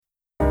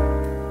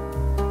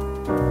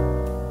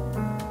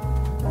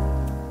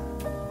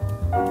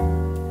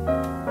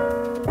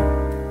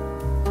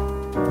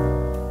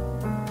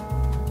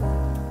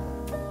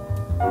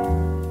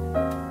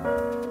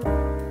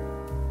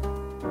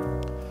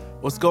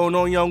What's going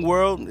on, young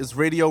world? It's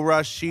Radio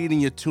Rashid,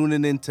 and you're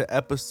tuning in to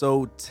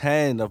episode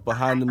 10 of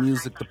Behind the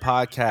Music, the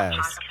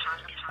podcast.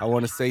 I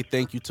want to say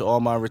thank you to all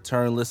my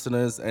return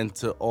listeners and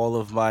to all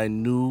of my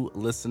new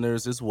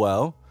listeners as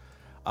well.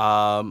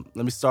 Let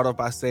me start off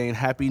by saying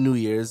Happy New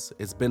Year's.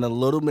 It's been a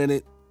little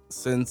minute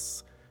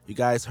since you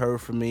guys heard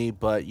from me,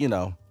 but you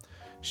know,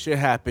 shit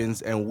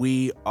happens and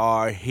we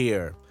are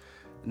here.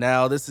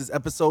 Now, this is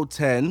episode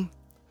 10.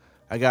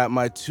 I got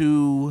my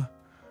two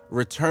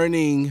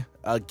returning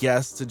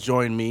guests to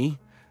join me,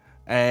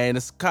 and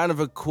it's kind of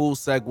a cool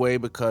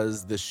segue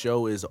because the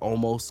show is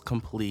almost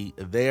complete.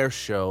 Their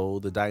show,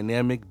 the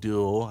dynamic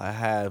duo, I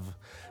have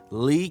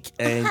Leek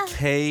and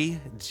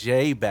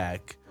KJ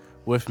back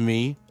with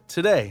me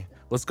today.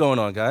 What's going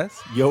on, guys?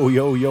 Yo,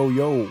 yo, yo,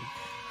 yo.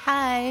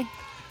 Hi.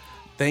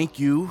 Thank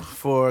you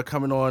for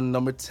coming on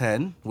number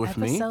 10 with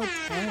me. Episode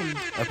 10.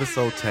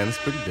 Episode 10 is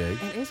pretty big.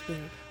 It is big.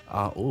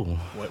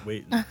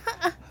 Wait.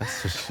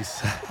 That's what she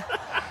said.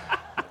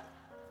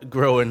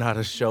 Growing, not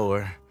a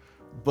shower.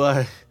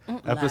 But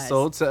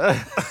episode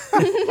 10.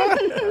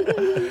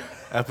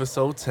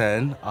 Episode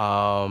 10.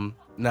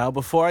 Now,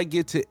 before I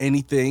get to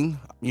anything,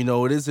 you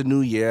know, it is a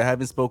new year. I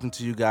haven't spoken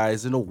to you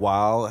guys in a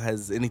while.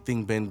 Has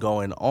anything been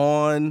going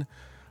on?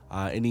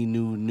 Any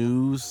new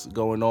news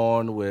going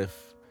on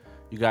with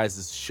you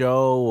guys'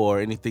 show or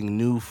anything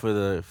new for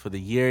the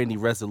year? Any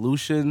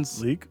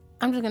resolutions? Leak?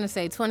 I'm just going to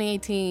say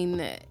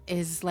 2018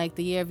 is like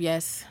the year of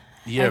yes.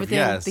 Year of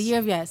yes. The year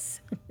of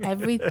yes.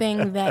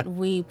 Everything that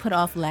we put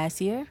off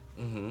last year,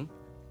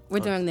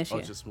 we're doing this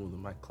year. Just move the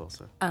mic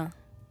closer.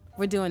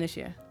 We're doing this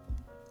year.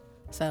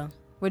 So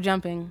we're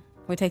jumping.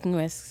 We're taking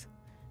risks.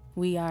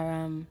 We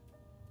are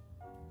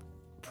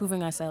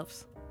proving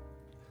ourselves.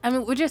 I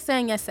mean, we're just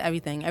saying yes to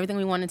everything. Everything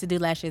we wanted to do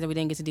last year that we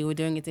didn't get to do, we're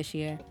doing it this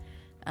year.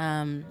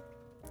 So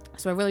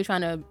we're really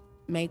trying to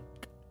make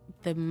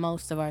the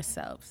most of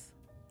ourselves.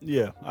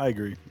 Yeah, I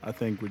agree. I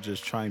think we're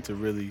just trying to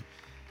really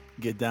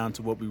get down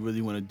to what we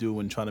really want to do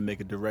and trying to make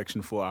a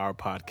direction for our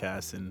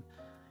podcast and,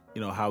 you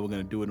know, how we're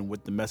going to do it and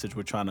what the message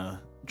we're trying to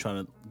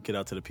get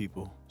out to the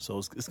people. So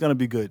it's going to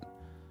be good.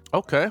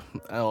 Okay.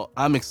 Well,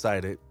 I'm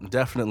excited.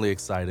 Definitely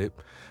excited.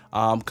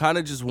 Kind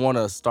of just want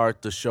to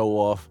start the show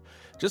off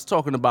just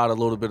talking about a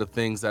little bit of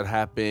things that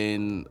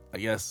happened, I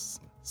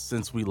guess,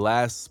 since we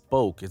last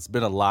spoke. It's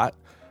been a lot.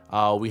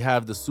 We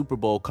have the Super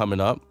Bowl coming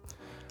up.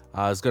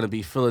 It's going to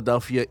be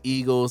Philadelphia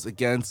Eagles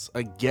against,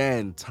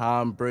 again,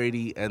 Tom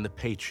Brady and the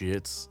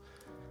Patriots.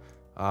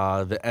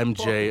 The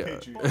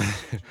MJ,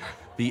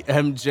 the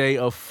MJ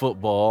of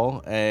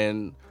football.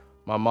 And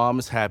my mom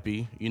is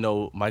happy. You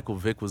know, Michael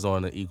Vick was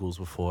on the Eagles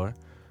before,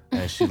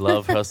 and she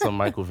loved her some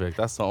Michael Vick.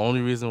 That's the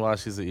only reason why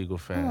she's an Eagle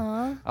fan.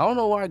 Aww. I don't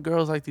know why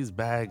girls like these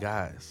bad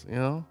guys, you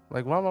know?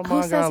 Like, why my Who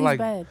mom says got he's like...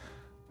 bad?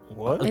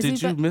 What? Is Did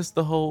he you bad? miss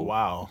the whole...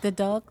 Wow. The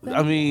dog thing?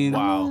 I mean...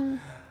 Wow.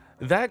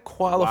 That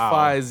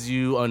qualifies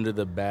you under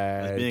the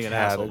bad As being an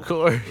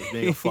category. asshole. As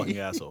being a fucking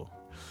asshole.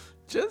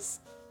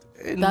 Just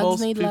in Dogs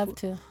most need people... love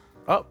too.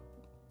 Oh,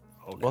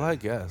 Okay. well, I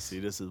guess. See,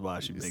 this is why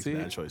she makes See?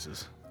 bad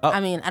choices. Oh. I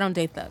mean, I don't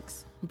date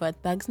thugs, but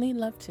thugs need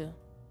love too.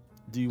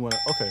 Do you want to?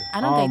 Okay.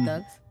 I don't date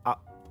thugs. I'm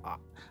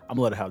going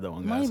to let her have that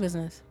one, Mind guys. your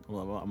business. I'm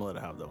going to let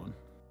her have that one.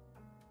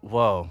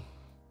 Well,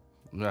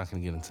 I'm not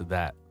going to get into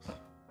that.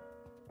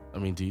 I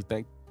mean, do you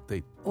think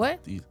they... What?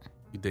 You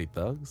date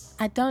thugs?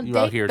 I don't You date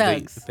out here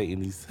thugs. dating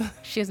these...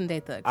 She doesn't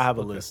date thugs. I have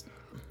a list.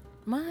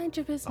 Mind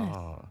your business.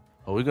 Oh,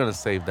 we're going to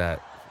save that.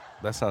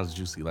 That sounds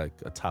juicy, like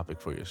a topic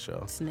for your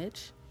show.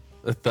 Snitch.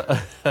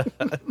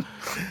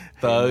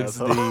 Thugs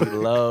Hey, need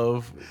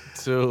love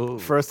too.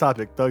 First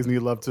topic, thugs need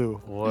love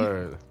too.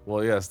 Word.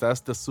 Well, yes,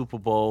 that's the Super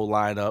Bowl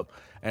lineup.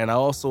 And I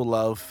also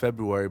love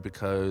February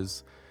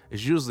because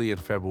it's usually in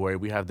February.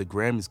 We have the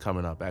Grammys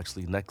coming up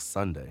actually next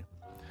Sunday.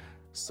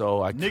 So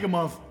Nigga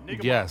month.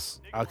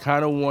 I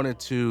kind of wanted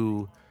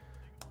to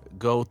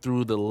go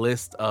through the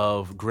list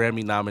of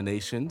Grammy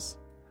nominations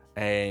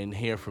and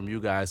hear from you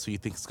guys who you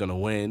think is going to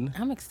win.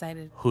 I'm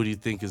excited. Who do you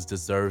think is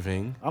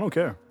deserving? I don't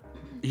care.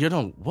 You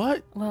don't,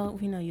 what? Well,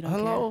 we know you don't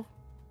Hello?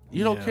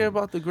 You don't Yeah. care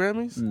about the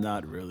Grammys?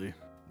 Not really.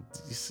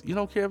 You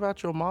don't care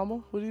about your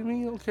mama? What do you mean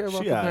you don't care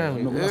about She the out.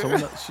 Grammys?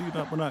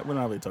 No, we're not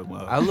really talking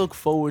about her. I look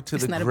forward to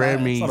It's the not about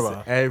us. It's not Grammys about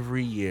us.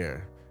 every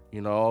year.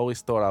 You know, I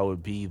always thought I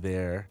would be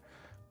there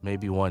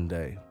maybe one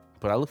day.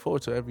 But I look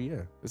forward to it every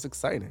year. It's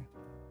exciting.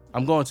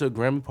 I'm going to a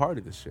Grammy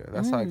party this year.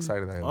 That's how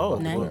excited I am Oh,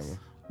 about the nice.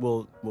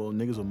 Grammy. Will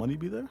niggas with money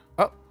be there?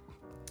 Oh,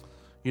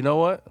 you know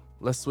what?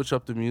 Let's switch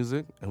up the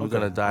music, and we're Okay.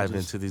 going to dive I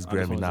just- into these I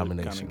just Grammy wanted to kinda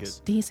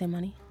nominations. Do you say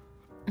money?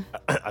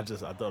 I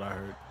thought I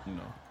heard, you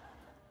know.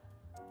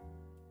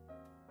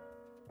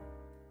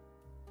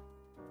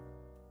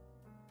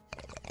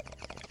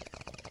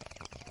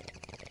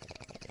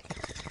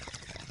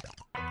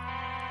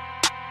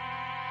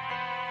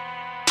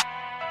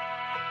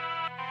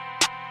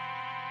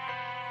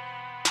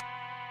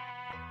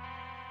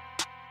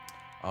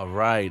 All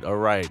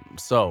right.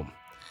 So,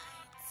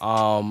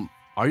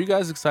 are you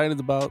guys excited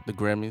about the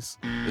Grammys?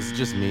 Is it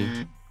just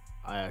me?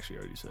 I actually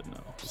already said no.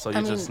 So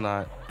you're just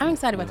not. I'm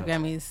excited about the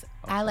Grammys.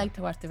 I like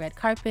to watch the red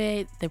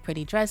carpet, the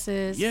pretty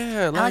dresses.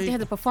 Yeah, I like to hear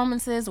the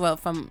performances. Well,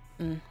 from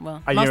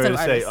most I of didn't the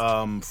really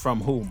artists. say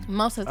from whom.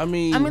 Most of. I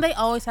mean, they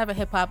always have a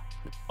hip hop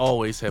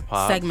always hip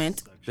hop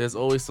segment. There's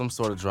always some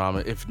sort of drama.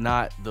 If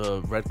not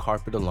the red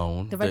carpet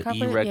alone, The red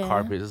carpet, red yeah.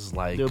 carpet is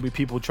like. There'll be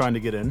people trying to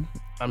get in.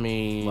 I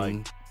mean,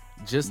 like-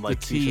 just like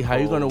the tea. Keisha How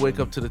you gonna Cole wake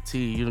up and- to the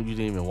tea? You didn't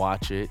even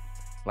watch it.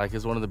 Like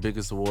it's one of the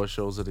biggest award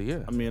shows of the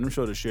year. I mean, I'm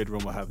sure the Shade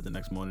Room will have it the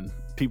next morning.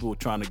 People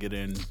trying to get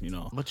in,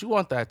 But you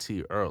want that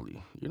tea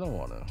early. You don't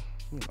want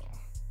to,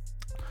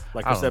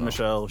 Like I I don't said, know.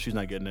 Michelle, she's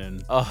not getting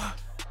in. Oh,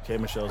 K.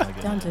 Michelle's not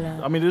getting Don't in. do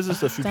that. I mean, there's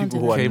just a few Don't people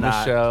do who are K.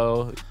 not.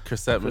 Michelle,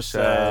 Chrisette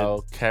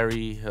Michelle,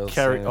 Carrie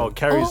Hilson.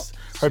 Carrie's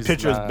her She's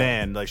picture is not-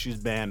 banned. Like she's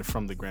banned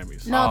from the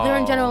Grammys. No, they're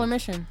in general Oh.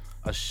 admission.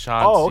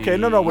 Ashanti. Oh, okay.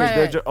 No. Wait.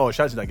 Right, they're right.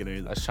 Ashanti's not getting in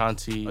either.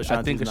 Ashanti. I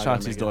Ashanti's think not gonna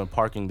Ashanti's make it. doing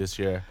parking this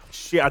year.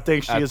 I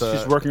think At she's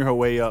the- working her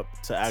way up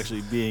to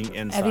actually being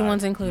inside.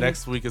 Everyone's included.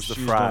 Next week is the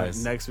She's fries.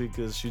 Doing, next week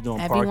is she's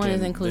doing Everyone parking.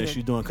 is included. Then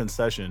she's doing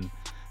concession.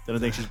 Then I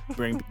think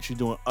she's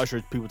doing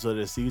usher people to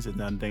their seats, and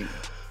then I think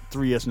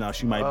 3 years from now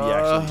she might be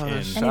actually in. I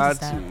need to Ashanti,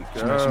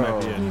 stop. She might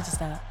be You in. need to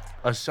stop.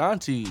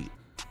 Ashanti.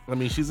 I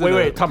mean, she's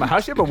Wait, Tom.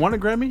 Has she ever won a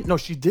Grammy? No,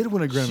 she did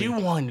win a Grammy. She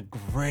won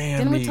Grammys.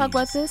 Didn't we talk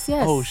about this?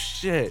 Yes. Oh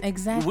shit!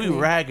 Exactly. We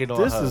ragging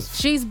on This her. is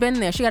She's been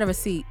there. She got a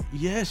receipt.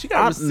 Yeah, she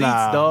got receipts,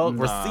 dog.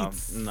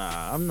 Receipts.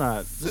 Nah, I'm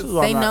not. This is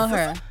why They I'm know not,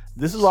 her.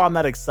 This is why I'm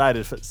not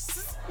excited for.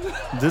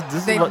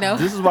 They know.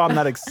 This is why I'm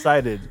not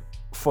excited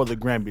for the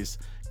Grammys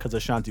because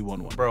Ashanti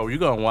won one. Bro, you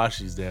gonna watch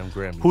these damn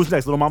Grammys. Who's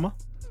next, Little Mama?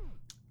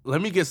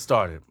 Let me get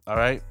started, all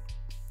right?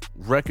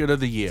 Record of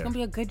the year. It's gonna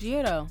be a good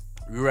year though.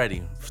 You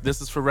ready? This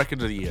is for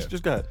record of the year.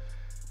 Just go ahead.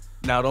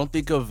 Now, don't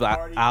think of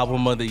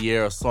album of the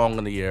year or song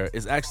of the year.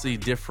 It's actually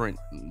different.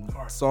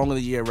 Song of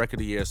the year, record of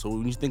the year. So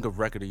when you think of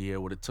record of the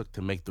year, what it took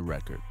to make the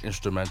record,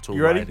 instrumental,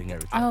 You ready? writing,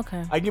 everything. Oh,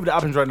 okay. I give you the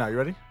options right now. You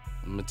ready?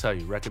 I'm gonna tell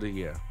you, record of the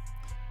year.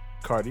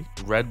 Cardi.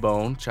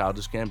 Redbone,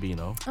 Childish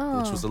Gambino,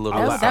 which was a little.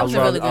 That was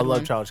a really good I love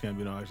one. Childish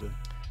Gambino actually.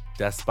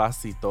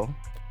 Despacito.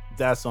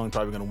 That song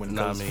probably gonna win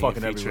Nah, I because mean, it's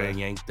fucking everywhere.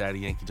 featuring Daddy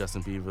Yankee,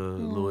 Justin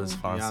Bieber, Louis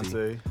Fonsi.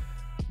 Beyonce.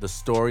 The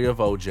Story of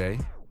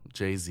OJ,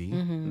 Jay-Z.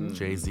 Mm-hmm.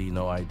 Jay-Z,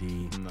 No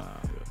ID. Nah,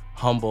 yeah.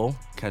 Humble,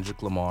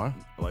 Kendrick Lamar.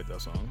 I like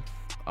that song.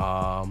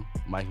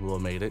 Mike Will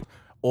made it.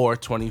 Or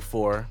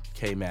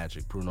 24K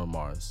Magic, Bruno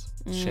Mars.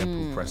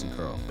 Shampoo, Press and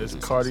Curl. Is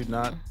Cardi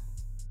not?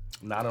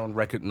 Not on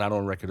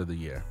record of the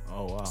year.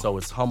 Oh wow. So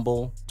it's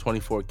Humble,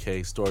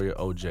 24K, Story of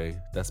OJ,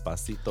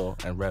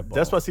 Despacito, and Redbone.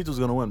 Despacito's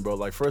gonna win, bro.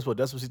 Like first of all,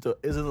 Despacito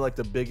isn't like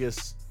the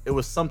biggest. It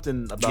was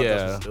something about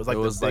yeah, Despacito. It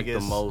was like the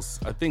biggest.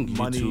 most. I think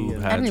money YouTube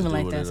and- had I didn't to even do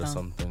like with that it or song.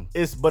 something.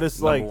 It's Number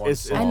like one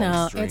it's song I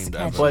know, streamed it's ever.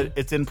 catchy. but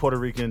it's in Puerto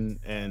Rican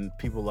and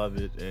people love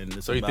it, and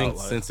it's So you about, think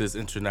like, since it's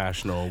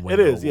international, it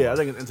is? Yeah, I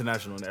think it's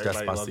international and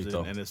everybody Despacito.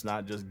 loves it, and it's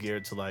not just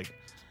geared to like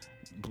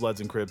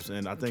Bloods and Crips,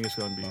 and I think it's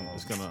gonna be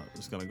it's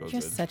gonna go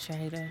You're good. such a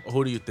hater.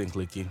 Who do you think,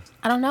 Licky?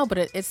 I don't know, but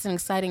it's an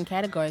exciting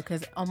category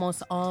because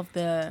almost all of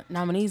the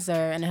nominees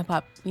are in the hip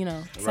hop,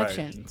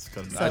 section. It's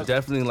gonna be, I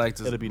definitely like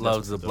to It'll be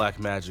love the Despacito. Black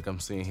Magic I'm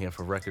seeing here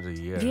for record of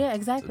the year. Yeah,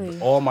 exactly.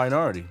 All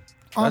minority.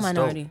 All That's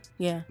minority. dope.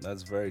 Yeah.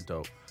 That's very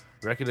dope.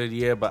 Record of the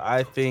year, but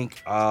I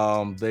think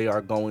they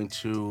are going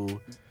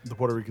to the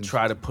Puerto Ricans.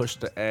 try to push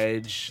the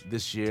edge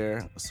this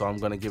year. So I'm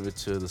gonna give it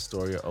to the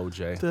Story of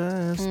OJ.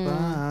 Jay-Z.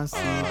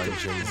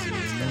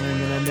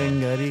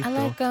 I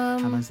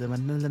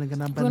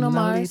like Bruno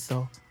Mars.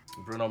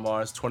 Bruno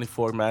Mars,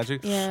 24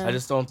 Magic. Yeah.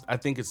 I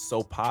think it's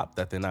so pop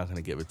that they're not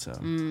gonna give it to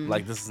him.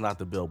 Like this is not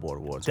the Billboard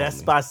Awards.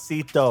 homie.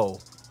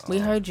 Despacito. We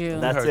heard you.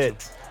 That's heard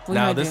it. We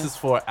Now heard this you. is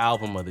for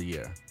album of the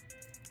year.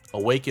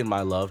 Awaken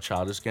My Love,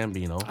 Childish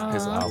Gambino,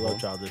 his I album. love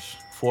Childish.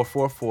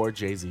 444,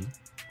 Jay-Z.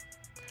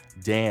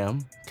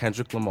 Damn,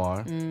 Kendrick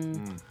Lamar.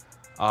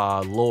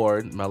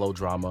 Lord,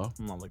 Melodrama.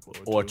 I'm not like Lord.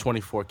 Or too.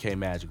 24K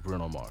Magic,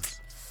 Bruno Mars.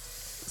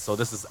 So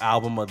this is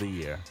album of the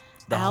year.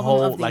 The Album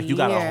whole, of the like you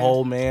got a year.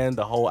 whole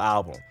the whole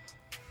album.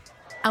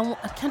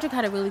 Kendrick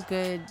had a really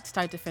good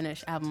start to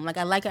finish album. Like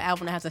I like an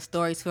album that has a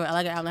story to it. I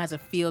like an album that has a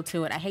feel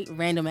to it. I hate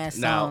random ass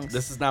Now, songs.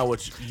 this is not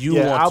what you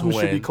Yeah, want album to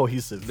win. should be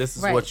cohesive. This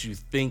is Right. what you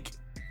think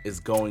is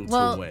going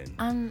well, to win.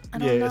 I don't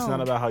yeah, know. it's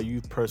not about how you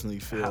personally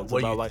feel. It's What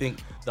about you like think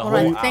the What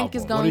whole I think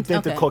is album. going- what do you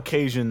think the okay.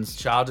 Caucasians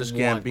Childish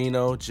want?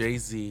 Gambino,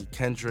 Jay-Z,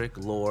 Kendrick,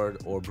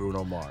 Lord, or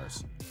Bruno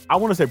Mars. I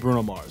want to say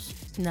Bruno Mars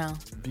No.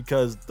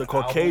 because the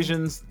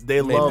Caucasians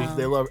they Maybe.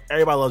 love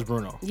everybody loves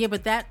Bruno. Yeah,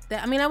 but that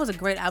I mean that was a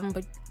great album,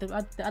 but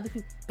the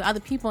other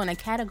people in that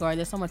category,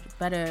 they're so much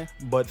better.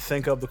 But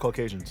think of the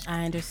Caucasians.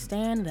 I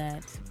understand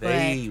that.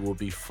 They will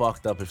be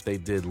fucked up if they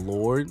did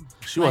Lord.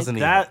 She Like wasn't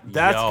that- even.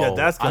 that's yo, good.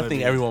 That's I gonna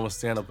think be- everyone will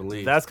stand up and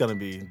leave. That's not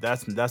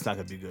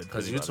gonna be good.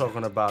 Because you're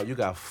talking about you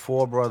got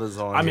 4 brothers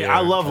on. I mean, here I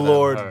love that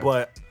Lord, I've heard.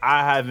 but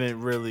I haven't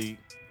really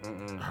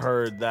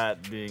heard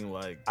that being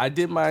like. I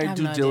did my have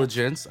due no idea.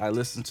 diligence. I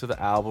listened to the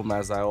album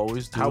as I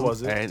always do. How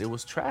was it? And it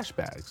was trash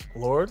bags.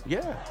 Lord,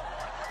 Yeah,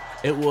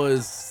 it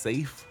was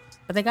safe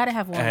But they gotta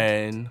have one.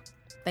 and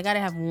They gotta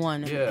have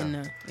one in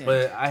the. Yeah.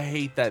 But I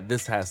hate that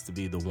this has to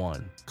be the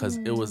one because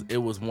it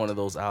was one of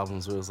those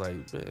albums where it was like,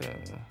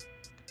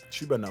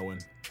 She better not win.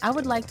 I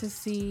would like to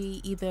see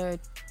either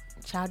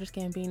Childish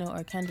Gambino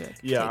or Kendrick.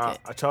 Yeah,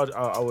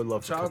 I would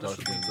love Childish to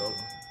would be dope.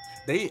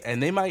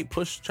 They might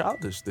push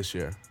Childish this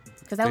year.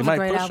 Because that They was a might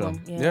great push album.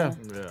 him. Yeah.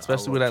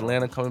 Especially with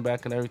Atlanta coming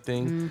back and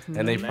everything,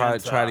 and they probably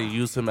try to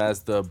use him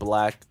as the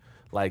black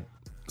like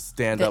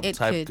stand up The it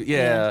type. kid,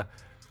 Yeah,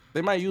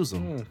 they might use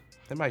him.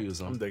 They might use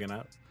him. I'm digging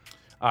that.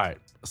 All right,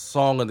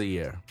 song of the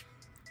year,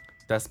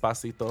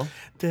 Despacito.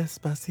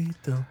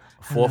 Despacito.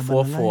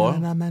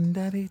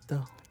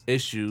 444.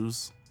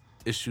 Issues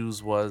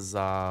was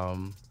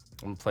I'm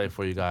gonna play it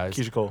for you guys.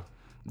 Keisha Cole.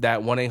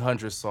 That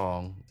 1-800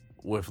 song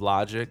with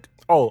Logic,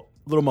 Oh,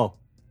 Little Mo.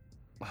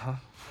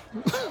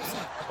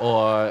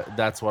 or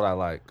That's What I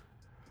Like.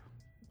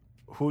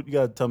 Who you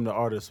gotta tell me the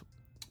artist?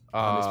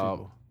 On these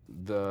people.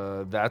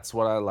 The That's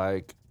What I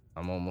Like.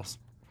 I'm almost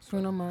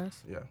Bruno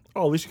Mars. yeah.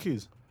 Oh, Alicia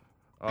Keys.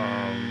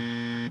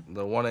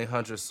 The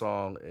 1-800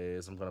 song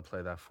is I'm gonna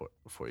play that for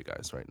you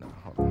guys right now.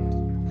 Hold on.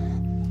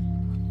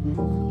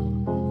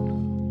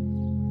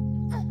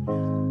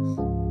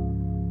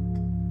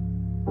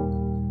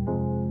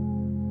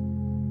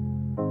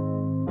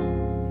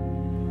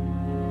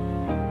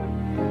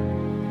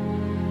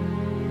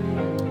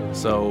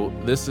 So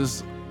this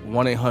is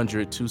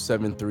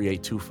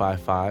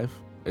 1-800-273-8255.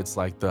 It's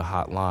like the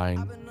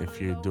hotline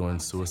if you're doing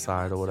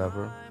suicide or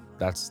whatever.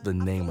 That's the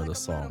name of the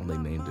song. They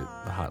named it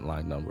the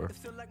hotline number.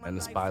 And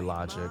it's by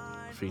Logic,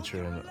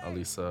 featuring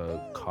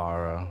Elisa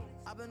Cara.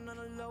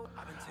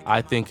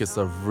 I think it's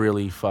a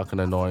really fucking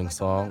annoying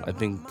song. I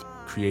think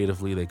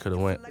creatively they could have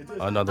went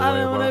another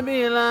way, bro.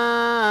 Be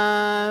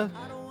alive.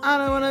 I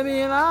don't wanna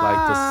be alive.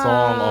 Like the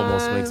song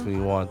almost makes me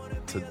want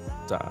to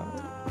die.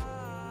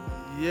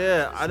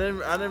 Yeah, I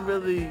didn't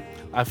really.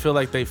 I feel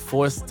like they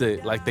forced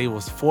it. Like they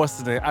was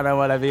forcing it. I don't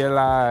want to be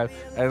alive.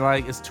 And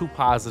like it's too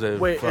positive.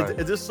 Wait,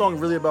 is this song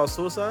really about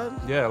suicide?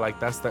 Yeah, like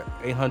that's the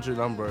 800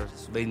 number.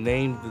 They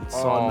named the Oh,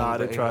 song. nah,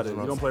 the they tried it.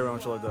 800 You don't play around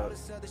with shit like that.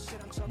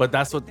 But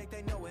that's what.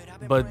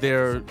 But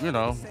they're,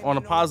 on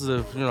a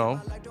positive, To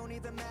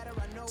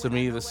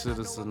me, this shit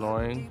is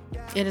annoying.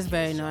 It is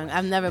very annoying.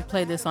 I've never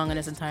played this song in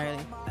its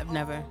entirety. I've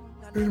never.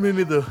 Me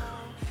neither.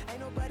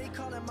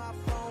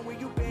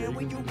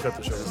 You can cut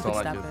the show. Just don't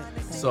like Stop it.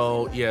 it.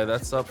 So yeah,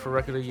 that's up for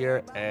record of the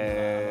year,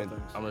 and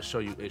I'm gonna show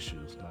you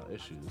Issues, not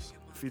Issues.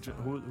 Feature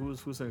who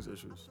sings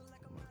Issues?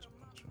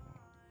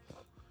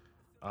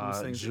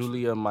 sings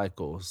Julia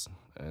Michaels,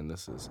 and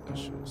this is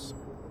Issues.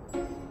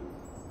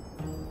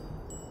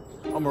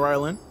 Oh, Mariah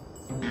Lynn.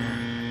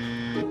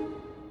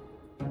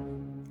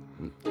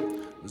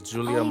 It's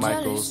Julia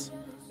Michaels,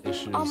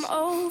 Issues. I'm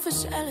I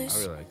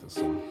overzealous. really like this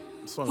song.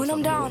 This song is When I'm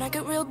fucking down, good. I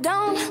get real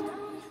down.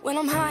 When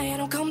I'm high, I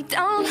don't come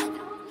down.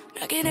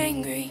 I get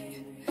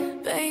angry,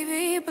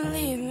 baby,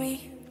 believe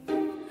me.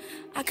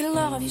 I can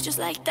love you just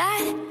like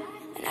that,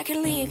 and I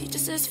can leave you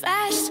just as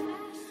fast.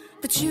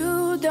 But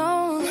you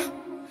don't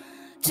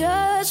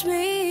judge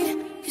me,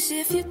 'cause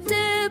if you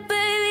did,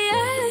 baby,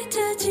 I'd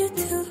judge you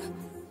too.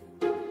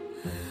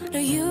 No,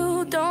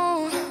 you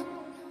don't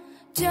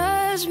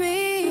judge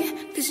me,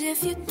 'cause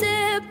if you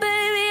did,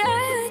 baby,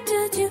 I'd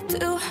judge you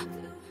too.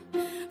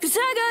 'Cause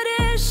I got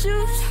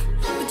issues,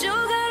 but you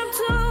got them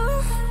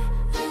too.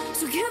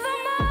 So give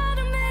them all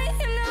to me,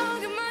 and I'll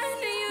give mine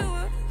to you.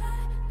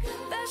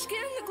 Bask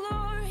in the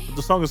glory.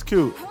 The song is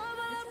cute.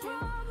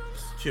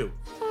 Cute,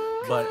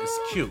 but it's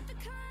cute,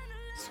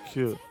 It's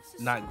cute.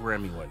 not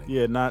Grammy winning.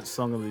 Yeah, not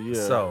song of the year.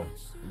 So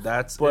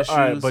that's but Issues. all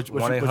right, but you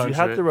 1-800.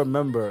 have to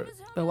remember.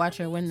 But watch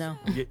your window.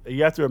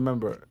 You have to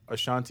remember,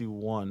 Ashanti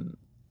won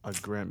a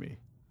Grammy.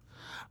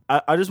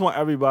 I just want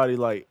everybody,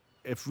 like,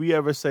 if we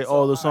ever say,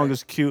 "Oh, the song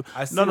is cute,"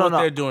 I see no, what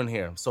they're doing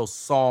here. So,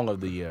 song of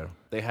the year.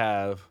 They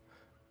have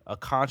a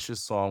conscious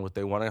song with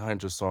their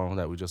 1-800 song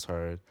that we just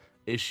heard.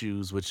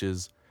 Issues, which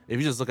is, if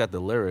you just look at the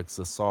lyrics,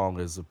 the song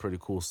is a pretty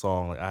cool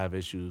song. Like, I have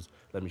issues.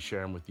 Let me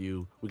share them with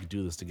you. We could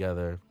do this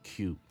together.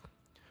 Cute.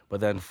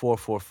 But then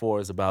 444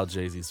 is about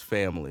Jay-Z's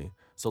family.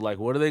 So, like,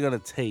 what are they going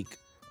to take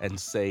and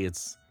say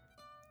it's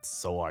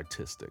so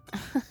artistic?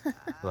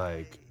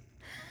 Like,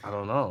 I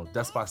don't know.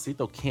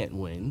 Despacito can't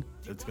win.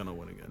 It's gonna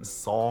win again.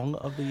 Song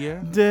of the year?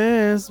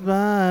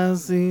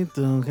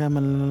 Despacito,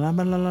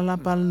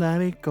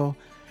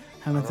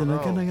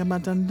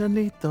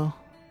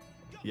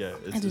 yeah,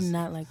 I do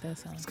not like that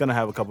song. it's gonna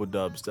have a couple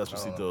dubs.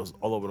 Despacito's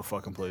all over the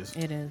fucking place.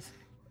 It is.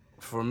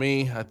 For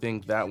me, I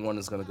think that one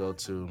is going to go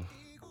to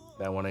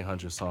that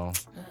 1-800 song.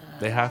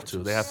 They have to.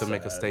 They have to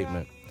make a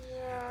statement.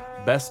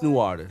 Best New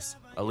Artist,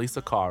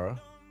 Elisa Cara,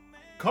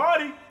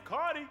 Cardi,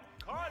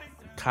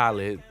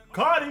 Khalid,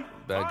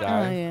 that Oh,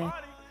 guy, yeah.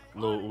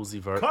 Lil Uzi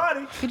Vert.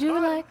 Could you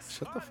relax?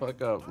 Shut the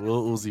fuck up.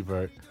 Lil Uzi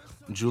Vert.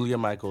 Julia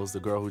Michaels, the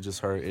girl who just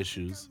heard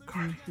Issues.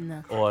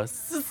 No. Or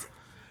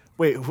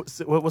Wait,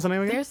 what's her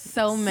name again? There's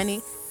so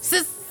many.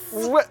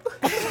 What?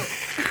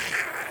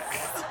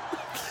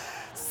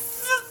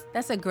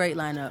 That's a great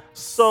lineup.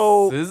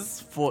 So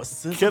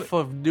SZA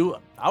for new.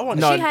 I want.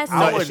 No, She has to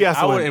I win. would, she has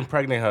to I would win.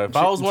 impregnate her if She-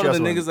 I was one she of has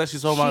the to win. niggas that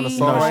she's talking about in the She-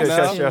 song No, right she-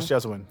 now. she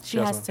has to win. She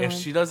has to If win.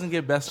 she doesn't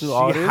get best new She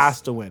artist,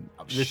 has to win.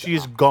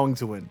 She's going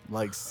to win.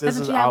 Like Doesn't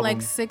SZA's she have album,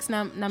 like 6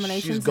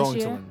 nominations she's this going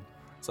year? to win.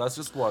 so that's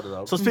just watered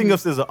up. So speaking of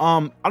SZA,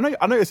 I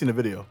know you've seen the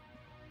video.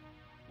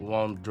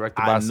 One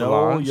directed by I know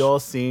Solange. y'all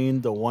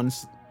seen the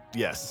ones.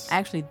 Yes. I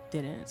actually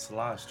didn't.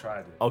 Solange tried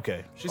it.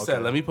 Okay. She okay.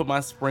 said, "Let me put my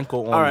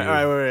sprinkle on All right. you." All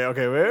right.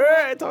 Wait. Okay.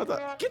 Wait.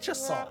 Talk. Get your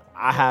salt.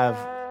 I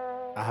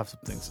have some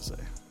things to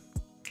say.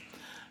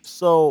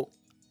 So,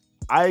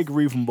 I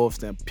agree from both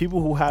standpoints.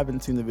 People who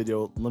haven't seen the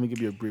video, let me give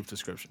you a brief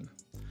description.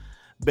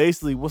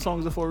 Basically, what song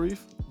is it for,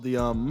 Reef?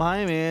 The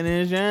My Man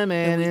is Your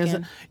Man The is.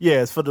 Weeknd.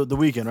 Yeah, it's for the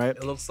Weeknd, right?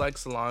 It looks like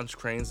Solange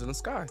cranes in the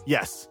sky.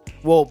 Yes.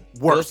 Well,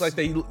 It worse. looks like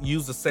they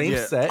use the same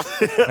Yeah. set,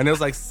 and it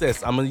was like,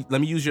 "Sis, let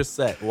me use your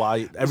set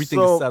while everything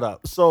So- is set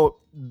up." So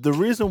the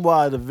reason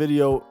why the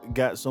video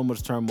got so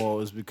much turmoil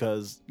is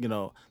because,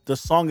 the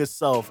song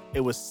itself,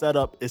 it was set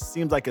up. It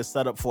seems like it's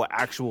set up for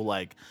actual,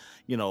 like,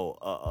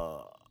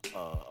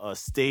 a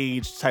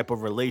stage type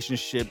of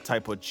relationship,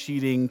 type of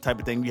cheating type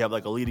of thing. You have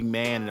like a leading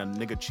man and a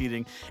nigga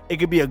cheating. It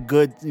could be a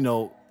good,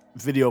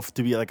 video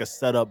to be like a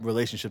setup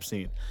relationship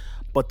scene.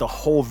 But the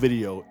whole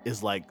video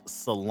is like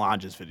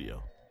Solange's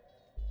video.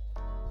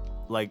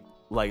 Like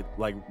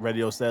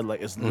Radio said,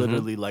 like it's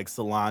literally like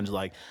Solange,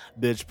 like,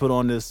 bitch, put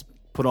on this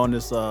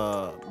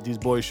these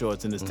boy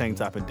shorts and this tank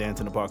top and dance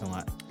in the parking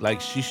lot. Like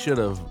she should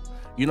have,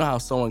 you know how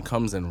someone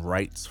comes and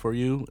writes for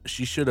you?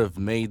 She should have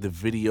made the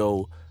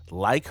video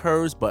like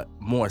hers, but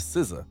more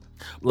SZA.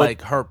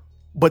 Like her,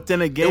 But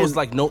then again, it was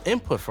like no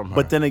input from her.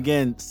 But then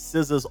again,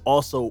 SZA's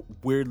also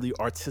weirdly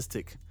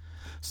artistic.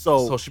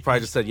 So she probably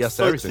just said yes to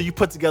so everything. you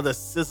put together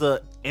SZA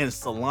and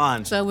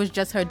Solange. So it was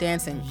just her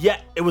dancing. Yeah,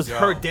 it was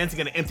her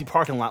dancing in an empty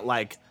parking lot.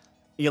 Like,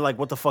 you're like,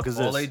 what the fuck is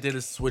All this? they did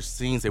is switch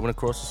scenes. They went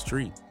across the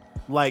street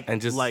Like, and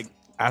just like,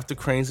 after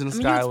Cranes in the I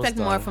mean, Sky you was expect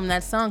done. more from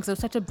that song because it was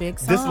such a big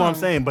song. this is what I'm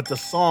saying. But the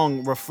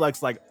song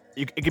reflects like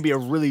it could be a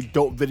really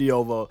dope video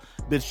of a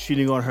bitch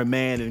cheating on her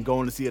man and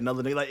going to see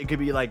another nigga. Like, it could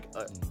be like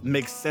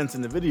makes sense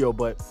in the video,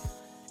 but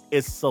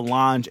it's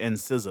Solange and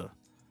SZA.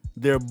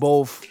 They're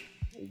both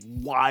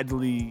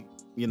widely,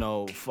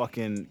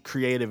 fucking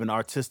creative and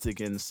artistic,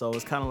 and so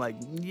it's kind of like,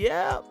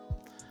 yeah.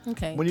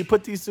 Okay. When you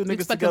put these two you niggas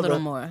expect together, a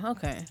little more.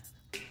 Okay.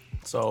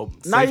 So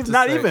not safe to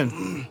not say-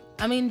 even.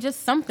 I mean,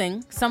 just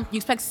something. You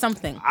expect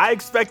something. I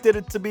expected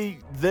it to be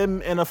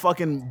them in a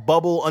fucking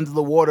bubble under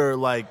the water,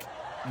 like,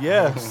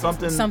 yeah,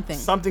 something,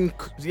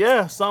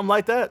 yeah, something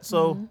like that.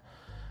 So,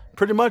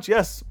 pretty much,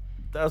 yes.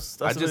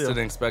 That's. I the just video.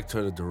 didn't expect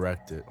her to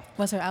direct it.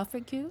 Was her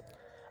outfit cute?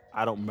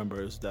 I don't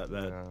remember it's that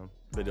bad.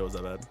 Video was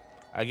that bad.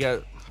 I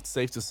get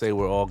safe to say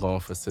we're all going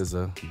for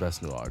SZA,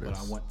 best new But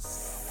artist. I went.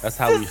 That's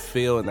how we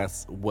feel, and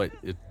that's what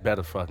it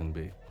better fucking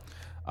be.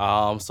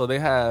 So they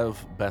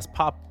have best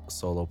pop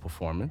solo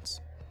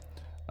performance.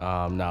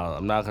 Now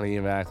I'm not gonna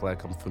even act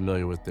like I'm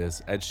familiar with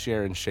this. Ed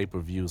Sheeran's "Shape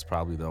of You" is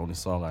probably the only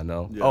song I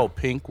know. Yeah. Oh,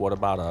 Pink, "What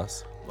About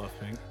Us?" Love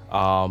Pink.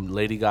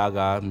 Lady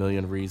Gaga,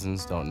 "Million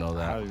Reasons," don't know I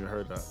that. haven't even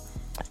heard that.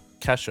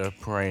 Kesha,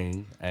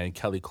 "Praying," and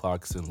Kelly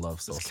Clarkson,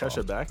 "Love So Is Soft."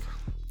 Kesha back?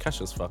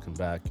 Kesha's fucking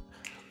back.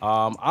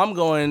 I'm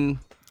going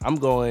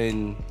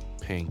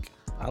Pink.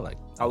 I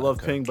love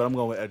her. Pink, but I'm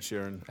going with Ed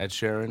Sheeran. Ed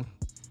Sheeran.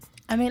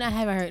 I mean, I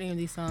haven't heard any of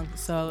these songs,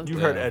 so You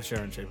Yeah. heard Ed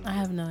Sheeran, Shape of I You.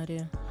 have no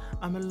idea.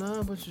 I'm in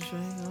love with you,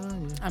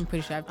 Shane. I'm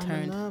pretty sure I've I'm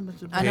in turned. love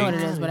with you. I know what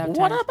it is, but I've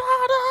What turned.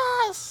 about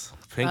us?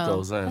 Pink Oh,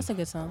 goes in. That's a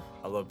good song.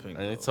 I love Pink.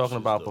 And they're though. talking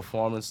She's about dope.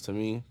 performance. To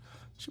me,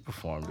 she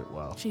performed it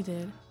well. She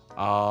did.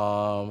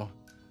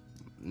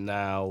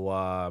 Now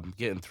I'm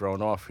getting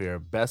thrown off here.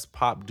 Best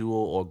pop duo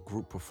or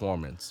group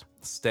performance.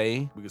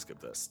 Stay. We can skip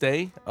that.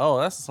 Stay. Oh,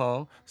 that's the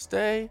song.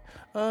 Stay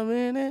a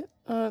minute.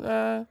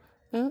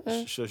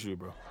 Shush you,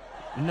 bro.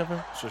 You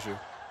never. Shush you.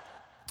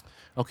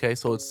 Okay,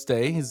 so it's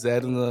Stay.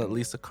 Zed and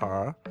Lisa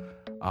Cara.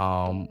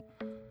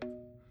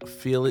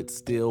 Feel It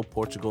Still.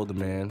 Portugal the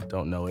Man.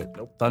 Don't know it.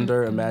 Nope.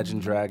 Thunder. Imagine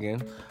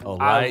Dragon. Oh,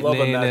 I love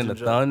Lightning Imagine and the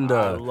Dragon. Thunder.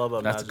 I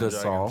love That's a good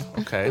Imagine song.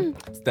 Okay.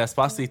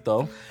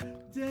 Despacito.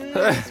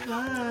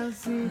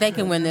 They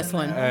can win this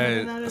one.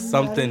 And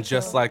Something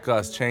Just Like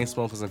Us.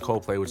 Chainsmokers and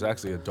Coldplay, which is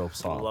actually a dope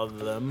song. Love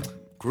them.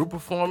 Group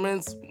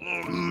performance.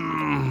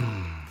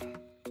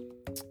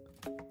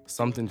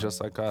 Something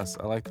Just Like Us.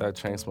 I like that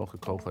Chainsmoker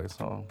Coldplay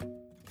song.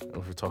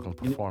 If we're talking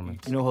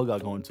performance. You know who I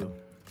got going to?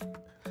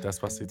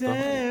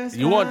 Despacito.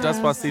 You want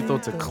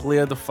Despacito to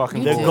clear the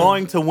fucking They're do. board.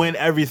 going to win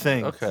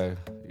everything. Okay.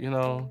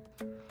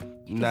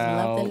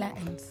 Now Love the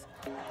Latins.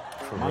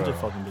 for Mind your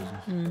real. fucking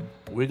business.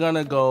 We're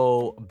gonna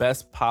go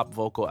best pop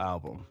vocal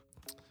album.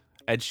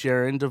 Ed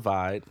Sheeran,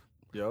 Divide.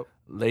 Yep.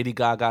 Lady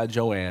Gaga,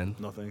 Joanne.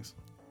 No thanks.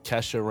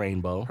 Kesha,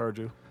 Rainbow. Heard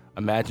you.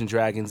 Imagine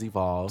Dragons,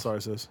 Evolve.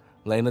 Sorry, sis.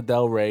 Lana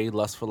Del Rey,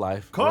 Lust for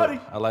Life. Cardi.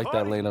 I like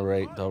that Lana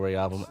Del Rey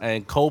album.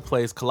 And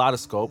Coldplay's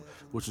Kaleidoscope,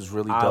 which is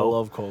really dope. I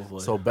love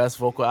Coldplay. So best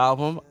vocal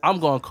album, I'm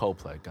going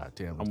Coldplay.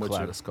 Goddamn, I'm with you.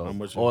 Kaleidoscope. I'm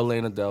with you. or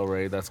Lana Del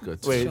Rey, that's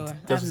good too. Wait, Sure. I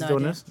that's have what's no doing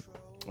idea. this?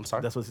 I'm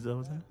sorry. That's what's doing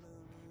this?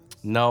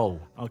 No.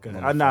 Okay.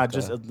 motherfucker.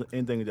 Just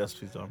anything with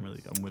Despacito.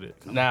 I'm with it.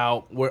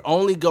 Now, we're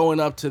only going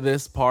up to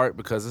this part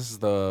because this is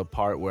the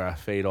part where I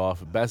fade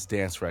off. Best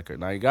dance record.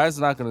 Now, you guys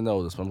are not going to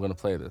know this, but I'm going to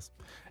play this.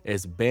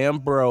 It's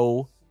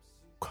Bambro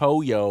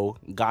Koyo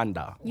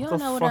Ganda. You What don't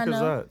the know what fuck I is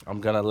know. that?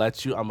 I'm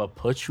going to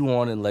put you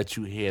on and let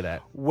you hear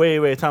that.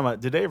 Wait, time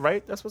out. Did they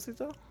write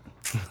Despacito?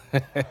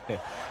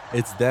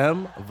 It's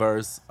them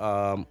versus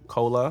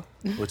Cola,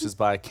 which is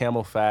by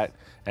Camel Fat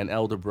and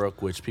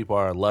Elderbrook, which people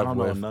are in love don't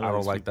know with. none I of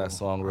don't these like that people.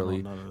 song I don't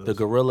really. know none of The this.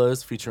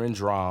 Gorillas featuring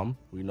Drum.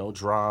 We know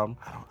Drum.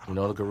 We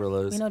know the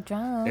Gorillas. We know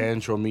Drum.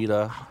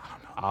 Andromeda.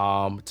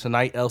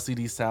 Tonight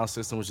LCD Sound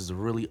System, which is a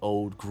really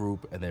old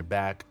group, and they're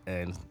back,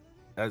 and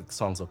that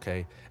song's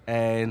okay.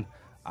 And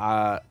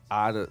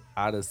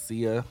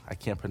Odesza, I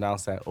can't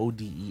pronounce that.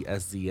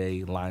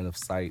 Odesza, Line of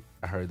Sight.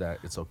 I heard that.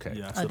 It's okay.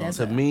 Yeah, I still don't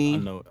Odessa. To me, I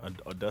know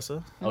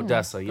Odessa.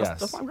 Odessa, yes.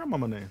 That's my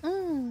grandmama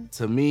name.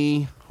 To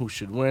me, who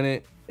should win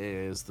it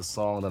is the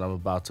song that I'm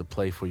about to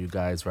play for you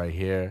guys right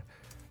here.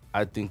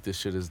 I think this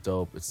shit is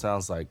dope. It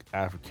sounds like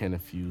African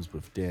infused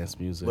with dance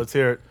music. Let's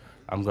hear it.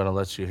 I'm gonna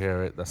let you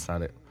hear it. That's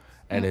not it.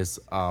 And it's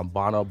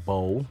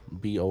Bonobo,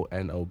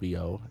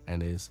 Bonobo,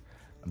 and it's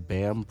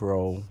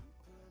Bambro,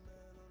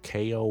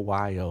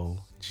 Koyoganda.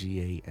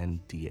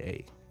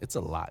 It's a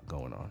lot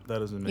going on. That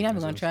doesn't make You're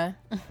never any gonna sense.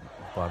 try.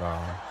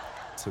 But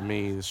to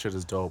me, this shit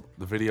is dope.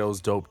 The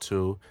video's dope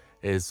too.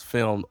 It's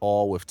filmed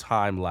all with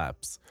time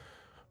lapse.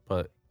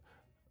 But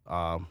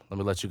let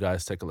me let you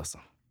guys take a listen.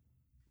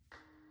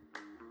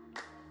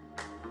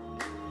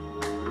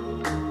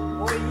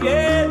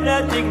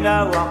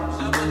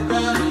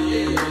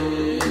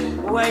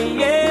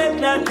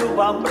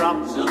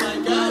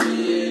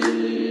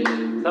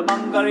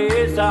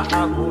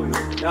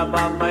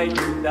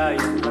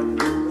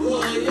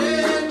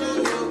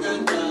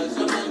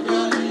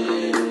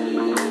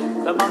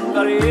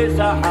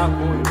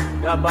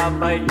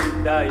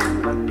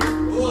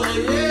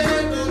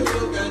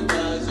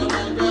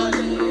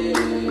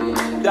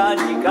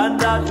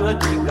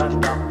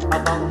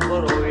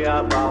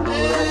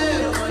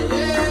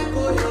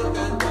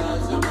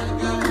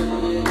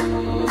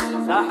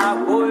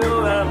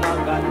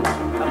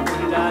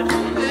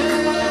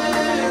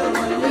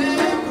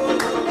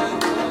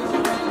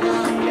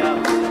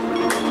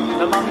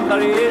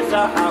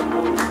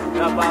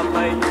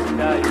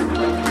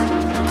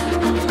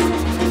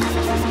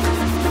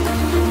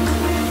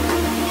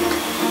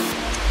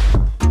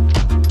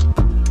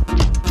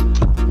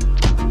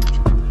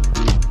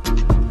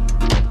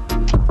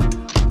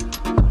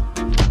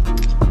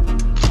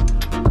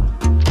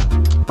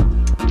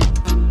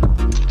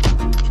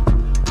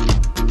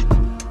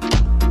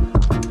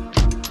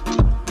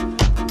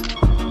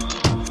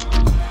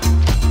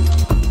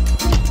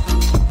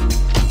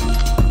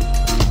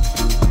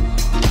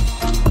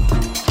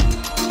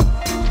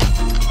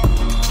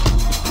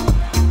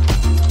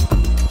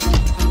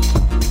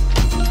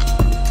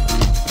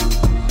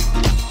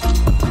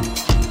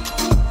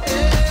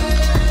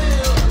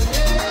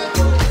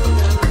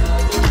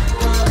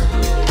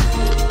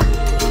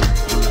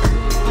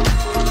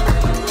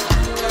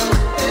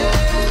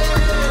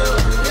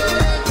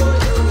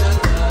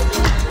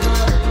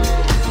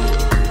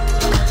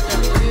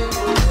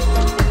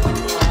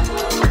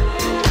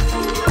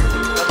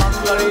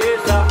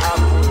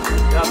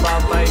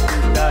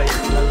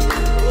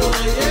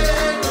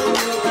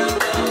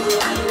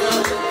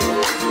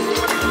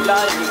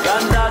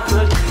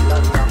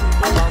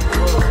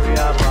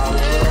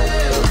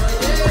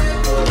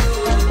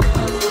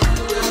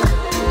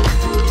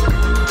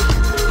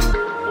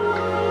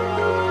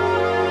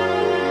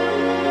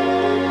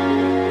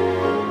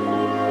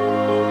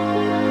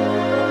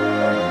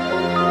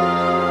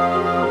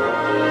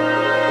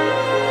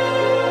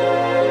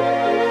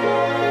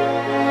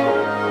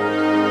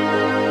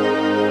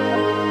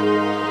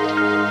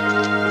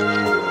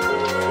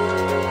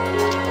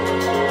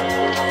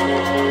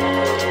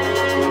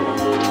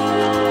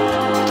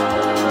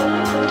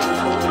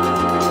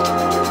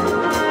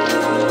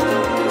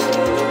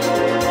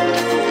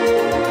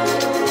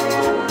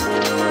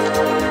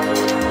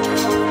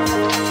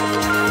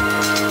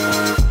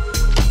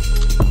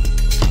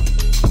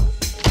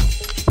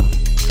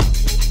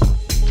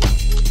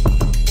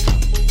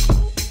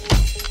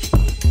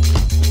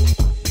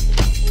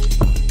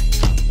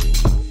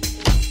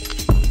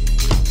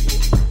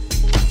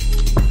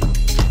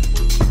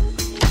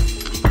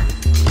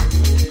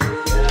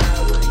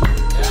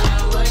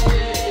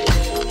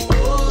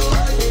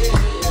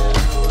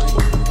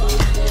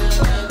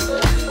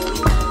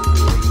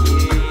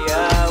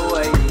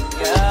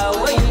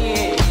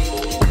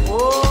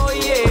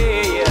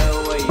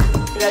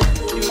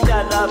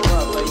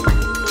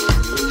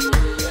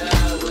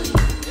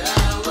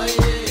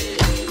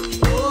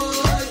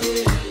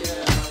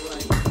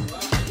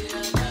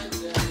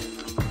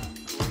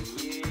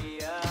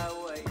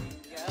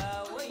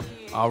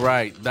 All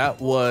right, that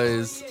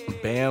was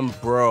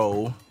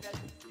Bambro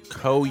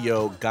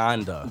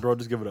Koyoganda Bro,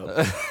 just give it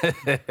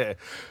up.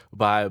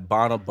 by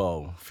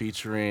Bonobo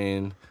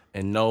featuring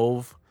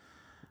Enove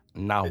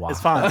Nawa. It's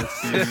fine.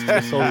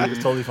 It's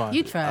totally fine.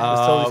 You tried.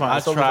 It's totally fine. I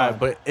It's totally tried, fine.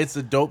 but it's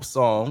a dope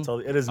song.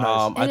 It is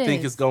nice. I It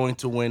think is. it's going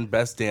to win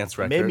Best Dance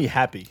Record. Made me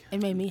happy.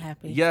 It made me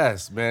happy.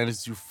 Yes, man,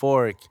 it's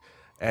euphoric.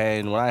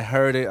 And when I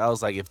heard it, I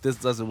was like, if this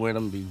doesn't win,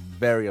 I'm gonna be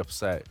very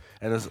upset.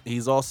 And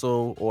he's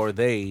also, or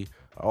they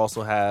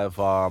also have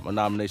a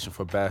nomination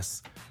for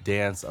Best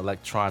Dance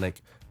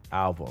Electronic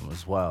Album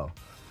as well.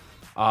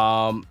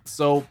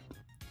 So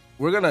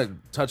we're gonna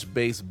touch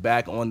base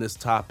back on this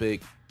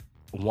topic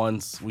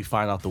once we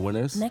find out the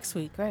winners Next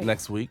week, right?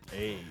 next week.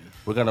 Hey.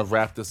 We're gonna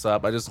wrap this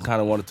up. I just kind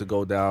of wanted to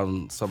go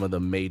down some of the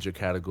major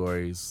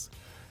categories.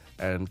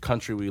 And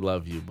country, we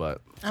love you,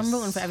 but I'm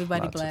rooting for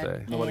everybody not black.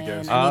 today. Nobody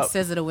cares. And I need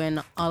SZA to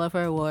win all of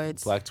her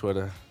awards. Black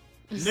Twitter,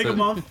 Nigga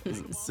month.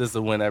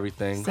 SZA win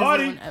everything. SZA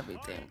win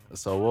everything.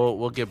 So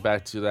we'll get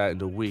back to that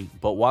in a week.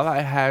 But while I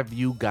have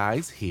you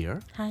guys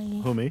here, Hi.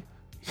 Who, me?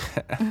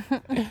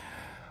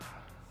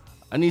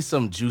 I need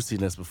some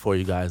juiciness before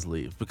you guys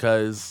leave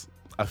because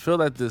I feel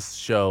that this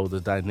show, the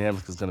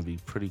dynamic is going to be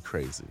pretty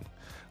crazy.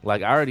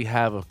 Like, I already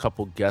have a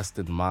couple guests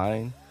in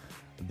mind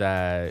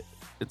that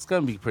it's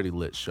going to be a pretty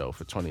lit show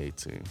for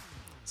 2018.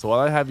 So while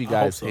I have you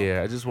guys so.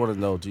 here, I just want to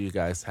know, do you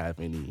guys have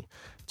any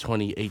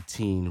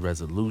 2018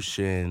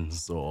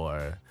 resolutions,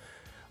 or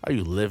are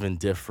you living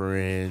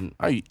different?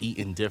 Are you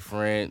eating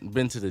different?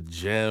 Been to the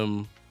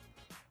gym?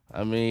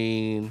 I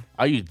mean,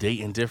 are you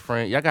dating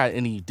different? Y'all got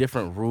any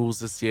different rules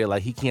this year?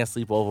 Like, he can't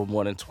sleep over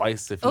more than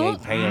twice if he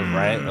ain't paying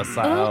rent or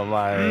something.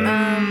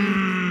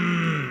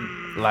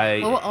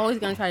 Like, Well, we're always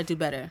going to try to do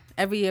better.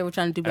 Every year we're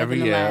trying to do better every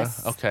than the year.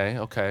 last.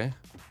 Okay.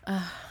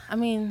 I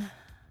mean,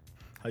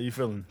 How you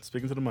feeling?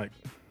 Speaking to the mic.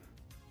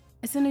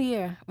 it's a new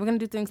year. We're going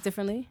to do things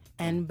differently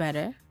and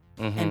better.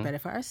 Mm-hmm. And better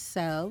for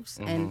ourselves.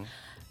 And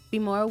be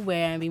more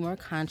aware and be more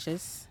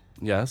conscious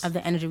Yes. of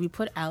the energy we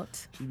put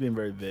out. She's being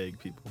very vague,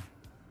 people.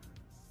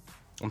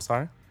 I'm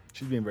sorry?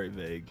 She's being very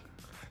vague.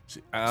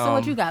 So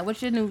what you got?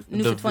 What's your new for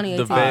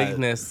 2018?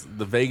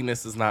 The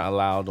vagueness is not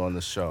allowed on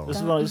the show. This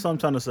is what I'm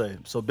trying to say.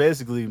 So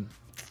basically,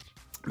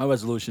 my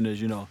resolution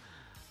is,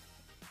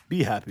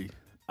 be happy.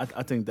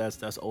 I think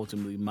that's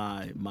ultimately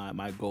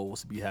my goal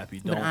is to be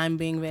happy. But I'm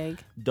being vague.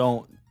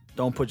 Don't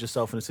put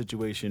yourself in a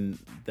situation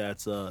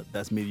that's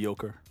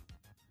mediocre.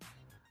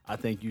 I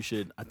think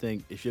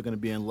if you're gonna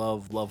be in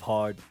love, love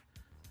hard.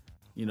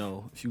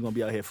 If you're gonna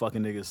be out here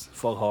fucking niggas,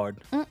 fuck hard.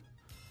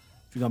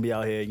 If you're gonna be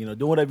out here, doing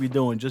whatever you're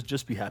doing,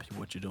 just be happy with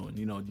what you're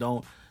doing.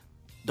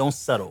 Don't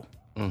settle.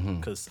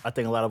 Because I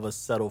think a lot of us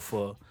settle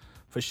for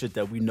shit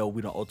that we know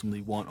we don't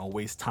ultimately want, or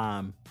waste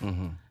time,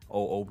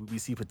 or we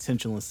see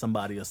potential in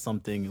somebody or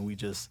something, and we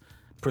just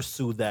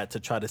pursue that to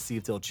try to see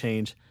if they'll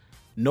change.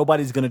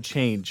 Nobody's gonna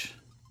change.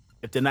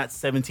 If they're not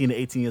 17 to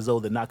 18 years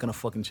old, they're not gonna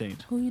fucking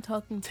change. Who are you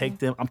talking to? Take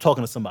them. I'm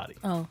talking to somebody.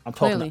 Oh, I'm talking.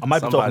 clearly. I might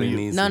be Somebody talking to you.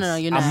 needs No,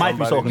 this. you're I not. might be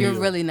talking to you.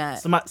 You're really not.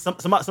 Somebody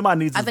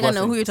needs this I think I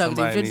know who you're talking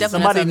to. Somebody You're needs- definitely not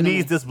Somebody talking to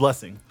needs me. this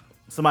blessing.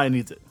 Somebody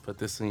needs it. Put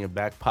this in your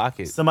back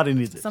pocket. Somebody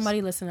needs it.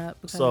 Somebody listen up.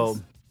 Because So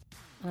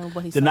I don't know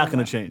what he's they're not talking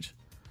going to about. change.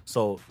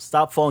 So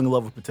stop falling in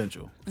love with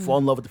potential. Fall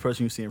in love with the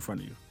person you see in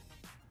front of you.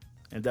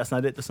 And if that's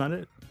not it, that's not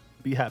it.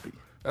 Be happy.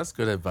 That's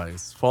good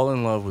advice. Fall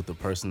in love with the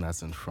person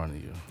that's in front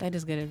of you. That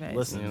is good advice.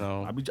 Listen, You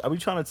know, I be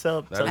trying to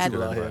tell That's people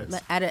good out here.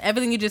 advice. Out of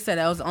everything you just said,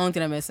 that was the only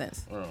thing that made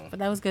sense. Oh. But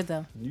that was good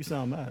though. You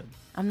sound mad.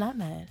 I'm not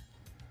mad.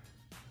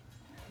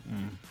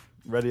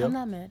 Ready I'm up?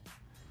 not mad.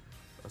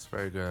 That's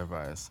very good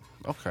advice.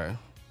 Okay.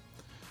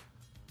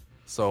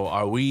 So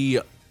are we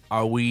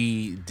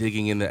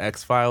digging in the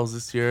X-Files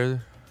this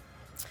year?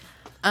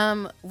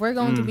 We're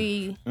going to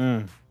be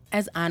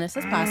as honest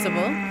as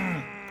possible.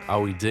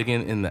 Are we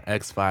digging in the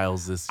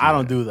X-Files this year? I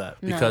don't do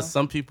that. No. Because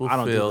some people I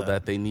don't do feel that.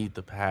 that they need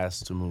the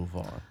past to move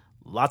on.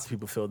 Lots of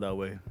people feel that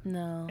way.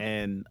 No.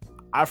 And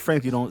I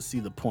frankly don't see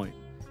the point.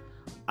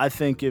 I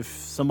think if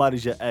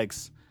somebody's your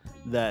ex,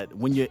 that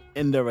when you're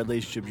in their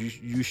relationship,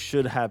 you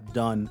should have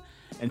done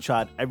and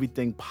tried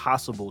everything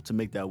possible to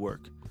make that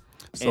work.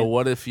 So And-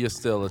 what if you're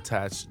still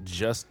attached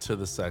just to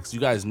the sex? You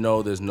guys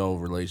know there's no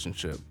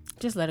relationship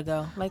Just let it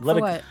go. Like Let for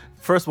it- what?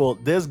 First of all,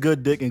 there's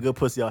good dick and good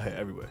pussy out here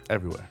everywhere.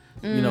 everywhere.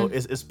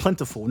 It's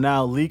plentiful.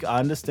 Now, Leak, I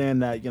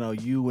understand that,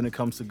 you, when it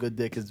comes to good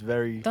dick, is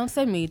very... Don't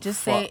say me.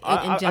 Just say Well,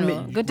 it in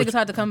general. Good dick is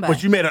hard to come by.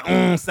 But you made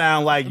an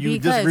sound like you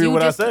because disagree with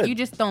what just, I said. You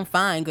just don't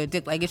find good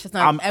dick. Like it's just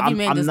not. Every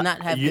man does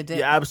not have good dick.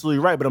 You're absolutely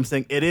right, but I'm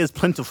saying it is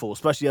plentiful,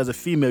 especially as a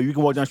female. You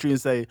can walk down the street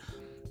and say,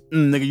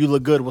 nigga, you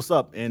look good, what's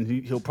up? And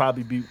he'll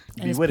probably be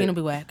And his with penis it.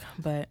 be whack.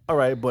 But All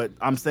right, but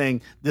I'm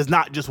saying there's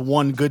not just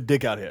one good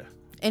dick out here.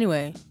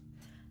 anyway,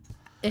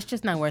 it's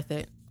just not worth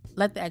it.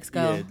 Let the ex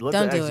go. Yeah, let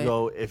Don't the do ex it.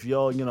 go. If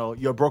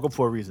you're broke up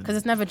for a reason. Because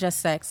it's never just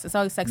sex. It's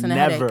always sex and a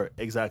headache. Never.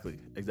 Exactly.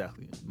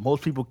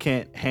 Most people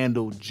can't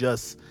handle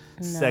just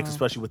sex, No.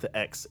 especially with the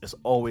ex. It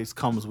always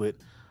comes with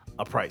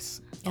a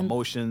price,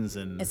 emotions,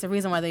 and It's the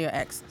reason why they're your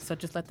ex. So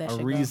just let that a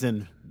shit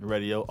reason,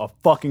 radio, a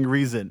fucking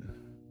reason.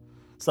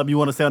 Something you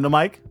want to say on the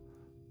mic?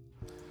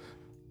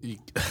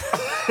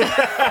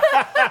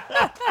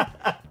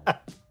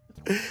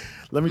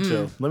 Let me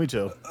chill.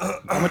 I'm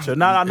gonna chill.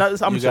 No, I'm You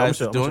chill.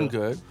 guys are doing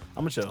good.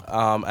 I'm gonna chill.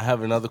 I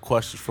have another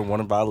question from one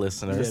of our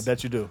listeners. Yeah,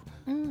 bet you do.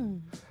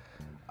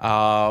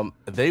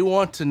 They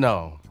want to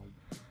know,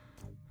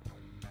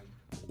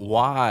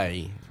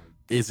 why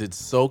is it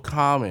so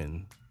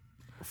common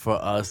for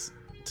us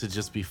to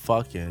just be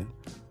fucking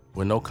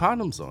with no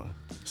condoms on?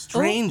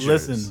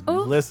 Strangers.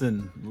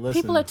 Listen.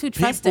 People are too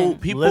trusting.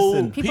 People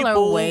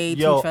are way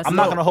too trusting. I'm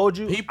not gonna hold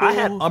you. People- I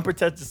had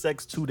unprotected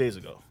sex 2 days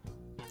ago.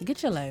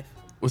 Get your life.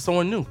 With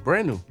someone new,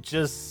 brand new,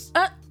 Just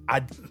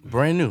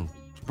brand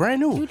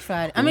new. You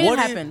tried it. I mean, What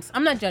it is- happens.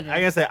 I'm not judging.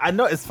 I gotta say, I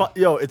know it's fun.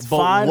 Yo, it's But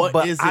fine. what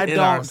but is it I in don't.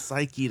 our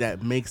psyche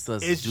that makes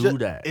us do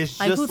that? It's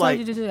Like, just who told like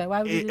you to do that?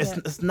 Why would you do that?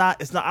 It's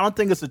not. I don't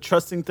think it's a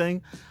trusting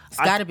thing. It's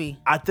gotta be.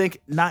 I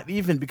think not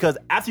even because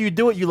after you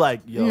do it, you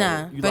like, yo,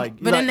 Nah, you but like,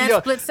 you in like, that yo,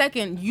 split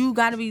second, you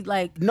gotta be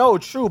like, No,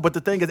 true. But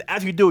the thing is,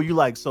 after you do it, you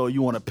like, so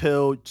you want a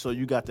pill? So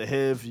you got the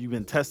HIV? You've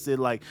been tested?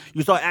 Like,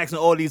 you start asking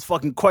all these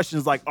fucking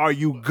questions, like, are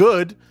you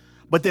good?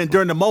 But then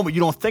during the moment,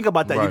 you don't think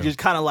about that. Right. You just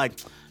kind of like,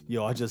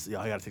 yo, I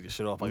gotta take this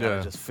shit off. I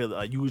gotta just feel it.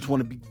 Like, you just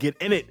want to get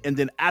in it, and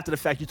then after the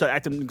fact, you start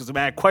asking some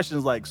mad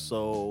questions, like,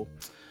 so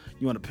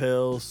you want a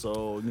pill?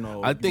 So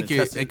I you think been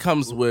tested? it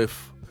comes with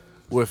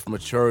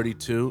maturity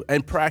too,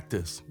 and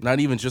practice.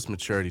 Not even just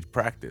maturity,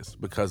 practice.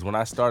 Because when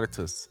I started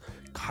to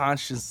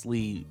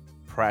consciously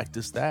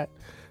practice that,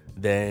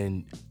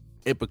 then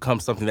it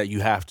becomes something that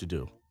you have to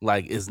do.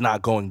 Like, it's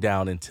not going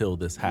down until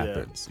this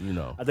happens. You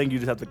know, I think you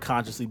just have to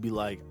consciously be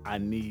like, I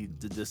need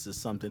this is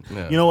something.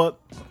 Yeah. You know what?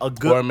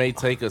 or it may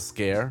take a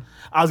scare.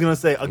 I was gonna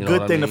say a know good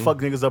what I thing to mean? fuck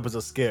niggas up is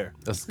a scare.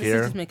 A this is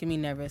scare. just making me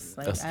nervous.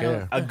 Like, A I scare.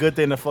 don't. A good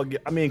thing to fuck.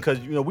 I mean,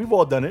 because we've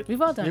all done it.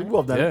 We've all done it. We've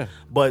all done Yeah. it.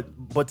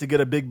 But to get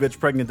a big bitch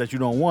pregnant that you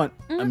don't want,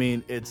 I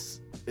mean, it's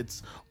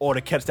or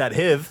to catch that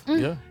HIV.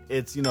 Yeah,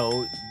 It's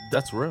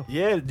that's real.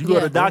 yeah. You go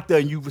to the doctor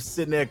and you was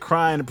sitting there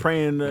crying and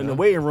praying in the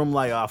waiting room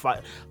like,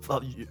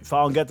 if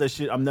I don't get that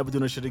shit, I'm never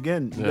doing this shit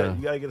again.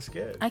 You gotta get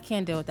scared. I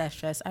can't deal with that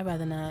stress. I'd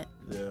rather not.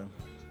 Yeah.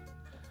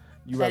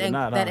 You rather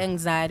not, huh? That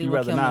anxiety You will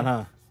rather kill not, me.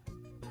 huh?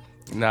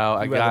 Now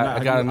I You rather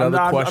not. got another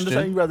I'm question. just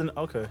saying you rather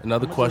okay.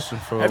 Another question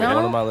for Every-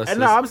 one of my listeners. And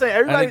no, I'm saying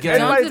everybody's again-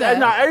 Don't do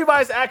that.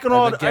 everybody's acting And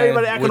all again,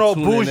 everybody acting we're all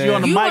tuning bougie in.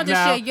 on the You mic want to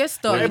now. share your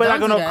story. Everybody Don't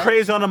acting do all that.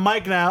 crazy on the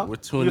mic now. We're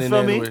tuning you feel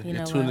in. me? We're You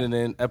know tuning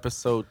in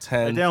episode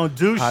 10. They don't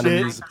do Behind the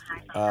shit. Music,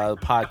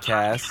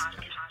 podcast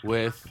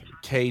with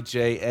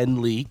KJ and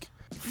Leak.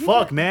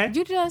 Fuck, man.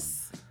 You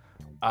just. Niggas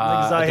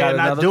out I here got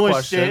not another doing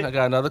question. shit. I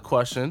got another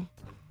question.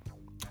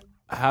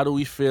 How do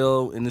we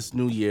feel in this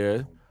new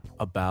year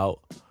about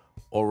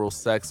oral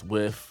sex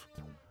with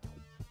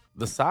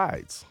the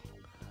sides?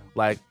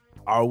 Like,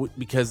 are we,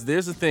 because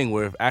there's a thing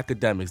where if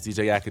academics,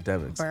 DJ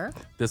Academics, Burr?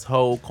 this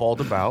hoe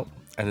called him out,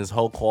 and his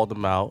hoe called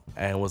him out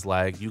and was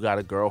like, you got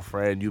a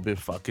girlfriend, you've been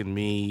fucking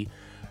me,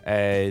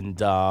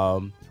 and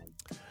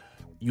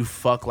you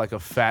fuck like a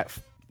fat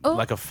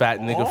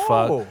nigga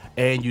fuck,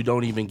 and you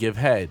don't even give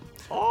head.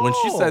 When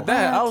she said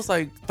that, I was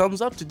like,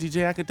 thumbs up to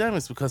DJ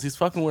Academics, because he's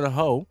fucking with a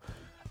hoe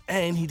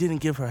and he didn't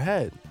give her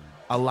head.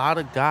 A lot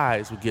of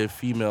guys would give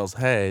females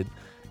head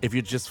if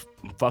you're just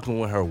fucking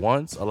with her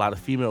once. A lot of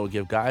female would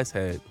give guys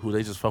head who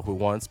they just fuck with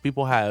once.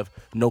 People have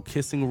no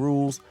kissing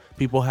rules.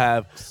 People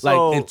have,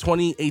 like, in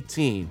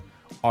 2018,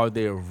 are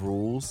there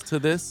rules to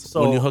this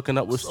when you're hooking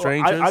up with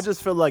strangers? I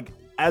just feel like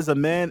as a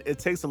man, it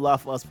takes a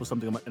lot for us to put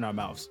something in our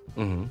mouths.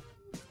 Mm-hmm.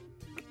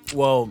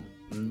 Well,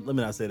 let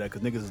me not say that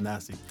because niggas is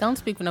nasty. Don't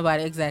speak for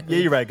nobody. Exactly.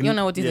 Yeah, you're right. You don't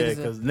know what these niggas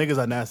because do. niggas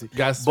are nasty.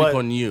 Gotta speak But,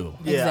 on you.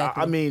 Yeah,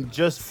 Exactly. I mean,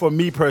 just for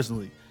me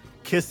personally,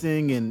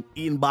 kissing and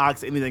eating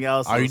box, anything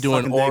else. Are or you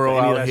doing sucking dick, oral any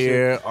of out that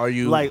here? shit. Are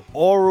you like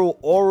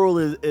oral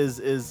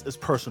is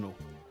personal.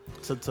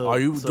 Are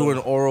you doing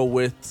oral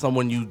with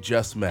someone you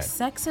just met?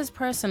 Sex is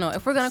personal.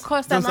 If we're gonna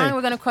cross That's that what I'm line, saying.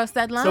 we're gonna cross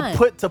that line.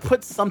 to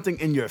put something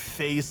in your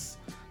face,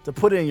 to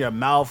put it in your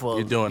mouth, or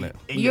You're doing it.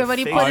 in You your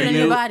already face. put it in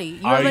your body.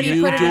 You Are already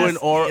you put it doing in.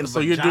 oral? So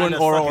you're doing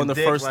vagina, oral sucking on the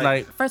dick, first like-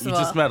 night. First of you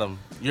just all- met him.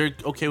 You're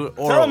okay with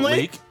Tell oral, him, Leak.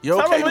 Leak? You're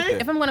Tell okay him, with Leak.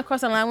 it? If I'm gonna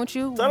cross a line with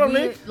you, Tell 'em, we're,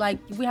 Nick. like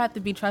we have to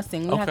be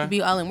trusting. We have Okay. to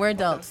be all in. We're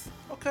adults.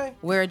 Okay.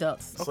 We're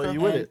adults. So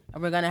you with it?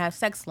 And we're gonna have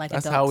sex like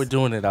That's adults. how we're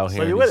doing it out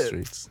here you in with the it?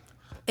 streets.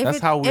 If That's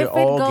it- how we're if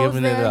all goes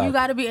giving there, it up. You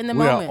gotta be in the we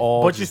moment. are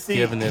all But you just see,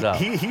 giving it up.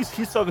 he's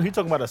talking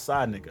about a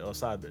side nigga or a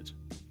side bitch.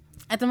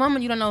 At the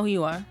moment, you don't know who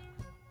you are.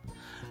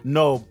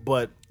 No,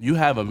 but You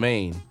have a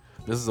main.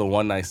 This is a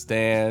one night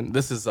stand.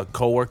 This is a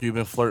coworker you've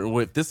been flirting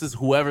with. This is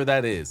whoever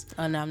that is.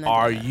 Oh no, I'm not.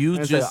 Are doing that. you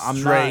I'm just not-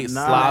 straight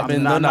slobbing I'm the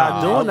not,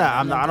 knob? doing that.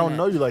 I'm not I don't doing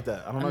know that. you like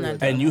that. I don't know I'm you not like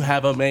that. And you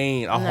have a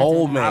main, a I'm not whole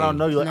doing that. main. I don't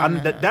know you like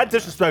No. that's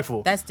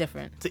disrespectful. That's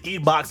different. To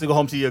eat box and go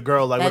home to your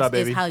girl like what That's up,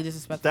 baby? highly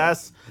disrespectful.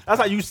 That's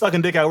how you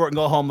sucking dick at work and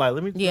go home like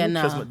let me Yeah, let me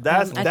no. kiss my-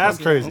 That's I can't that's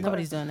do crazy. that.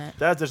 Nobody's doing that.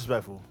 That's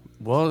disrespectful.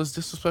 Well, it's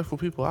disrespectful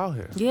people out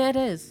here. Yeah, it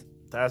is.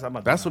 That's I'm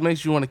not That's doing what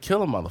makes you want to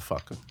kill a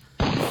motherfucker.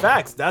 that.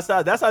 Facts. That's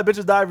how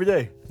bitches die every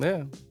day.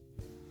 Yeah.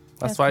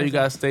 That's That's why you crazy.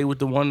 gotta stay with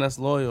the one that's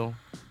loyal.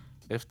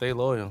 If they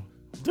loyal.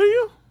 Do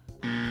you?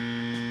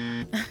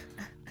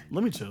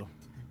 Let me chill.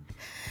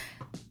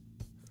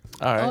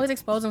 All right. Always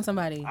exposing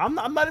somebody. I'm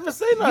not even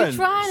saying nothing.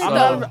 trying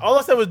to go. All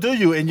I said was do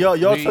you, and y'all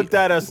took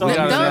that as something.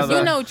 got another-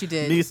 You know what you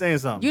did. Me saying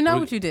something. You know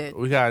what you did.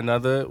 We got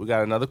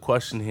another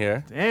question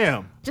here.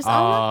 Damn. Just own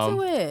up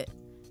to it.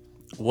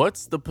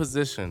 What's the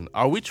position?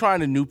 Are we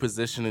trying a new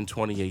position in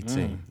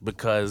 2018?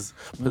 Because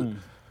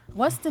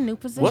What's the new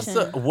position?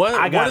 I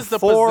what got is the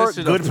 4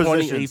 position good of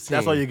 2018? positions.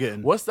 That's all you're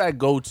getting. What's that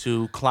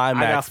go-to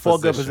climax? I got 4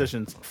 good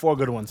position? positions. 4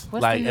 good ones.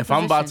 What's the Like new if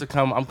I'm about to position?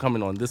 come, I'm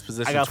coming on this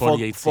position. I got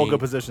 2018. 4 good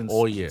positions.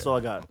 all year. That's all I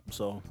got.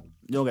 So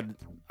you don't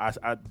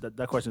got.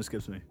 That question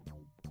skips me.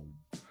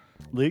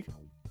 League,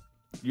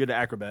 you're the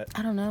acrobat.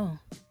 I don't know.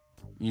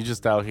 You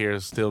just out here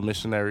still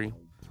missionary.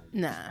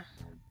 Nah.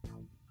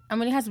 I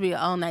mean, it has to be an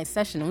all-night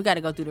session. We got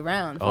to go through the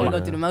round before Oh, we go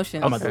yeah. through the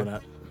motions. I'm not doing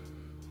that.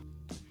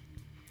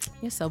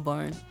 You're so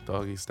boring.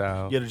 Doggy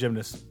style. You're the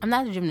gymnast. I'm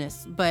not a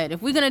gymnast, but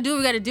if we're gonna do it,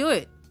 we got to do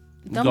it.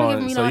 Don't Going-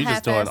 give me so no you're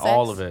just half-ass doing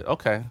all sex. of it.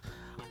 Okay.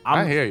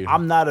 I hear you.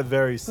 I'm not a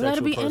very We got sexual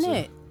to be person. in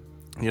it.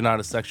 You're not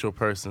a sexual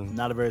person.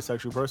 Not a very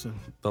sexual person.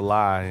 The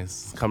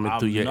lies coming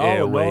through your No,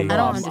 airways. I don't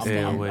I'm-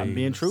 understand. I'm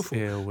being truthful.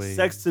 Airways,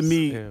 Sex to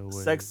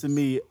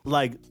me,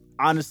 like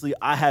honestly,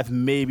 I have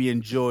maybe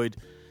enjoyed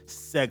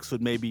sex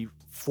with maybe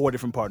 4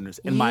 different partners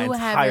in my You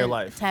entire haven't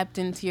life. tapped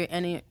into your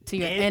inner.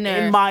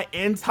 In my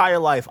entire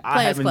life, I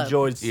Players have Club.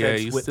 enjoyed sex Yeah,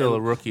 you with, still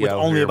a rookie with out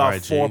only here, about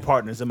YG. 4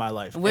 partners in my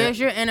life. Where's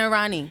your inner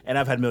Ronnie? And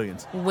I've had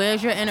millions.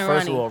 Where's your inner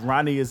First Ronnie? of all,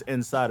 Ronnie is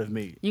inside of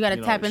me. You gotta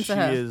tap into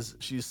her.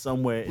 She's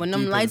somewhere. When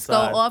them deep lights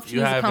inside. go off, she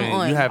You needs to come having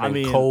on. you having I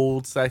mean-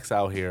 cold sex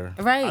out here.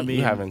 right. I mean,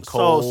 You having so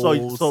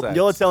cold sex.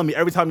 y'all telling me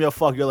every time y'all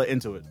fuck, y'all are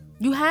into it.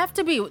 you have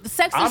to be.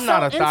 Sex is I'm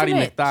not a so thotty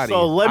intimate. McThotty.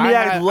 So let me I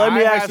ask have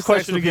the sex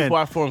question with again. People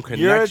I form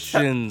You're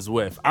connections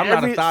with. I'm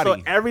not a thotty.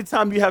 So every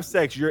time you have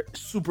sex, you're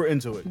super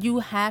into it. You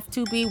have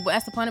to be.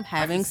 That's the point of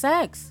having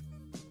sex.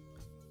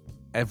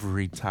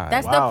 Every time.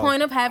 That's Wow. the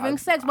point of having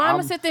sex. Why am I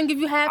I'm- sit there and give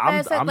you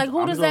half-ass sex? Like,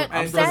 who does doing- that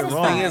I'm And doing it that's the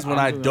wrong. thing is when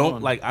I I'm doing it don't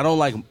wrong. like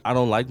I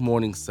don't like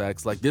morning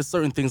sex. Like there's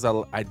certain things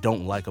I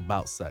don't like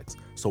about sex.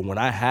 So when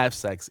I have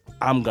sex,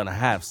 I'm gonna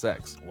have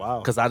sex. Wow.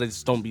 Because I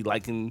just don't be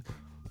liking,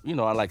 I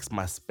like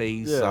my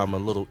space. Yeah. I'm a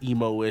little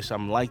emo-ish.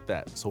 I'm like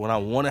that. So when I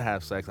want to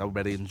have sex, I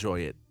better enjoy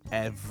it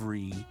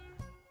every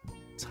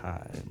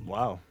time.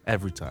 Wow,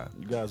 Every time.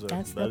 you guys are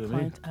That's better the than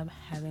me. point of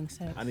having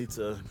sex. I need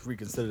to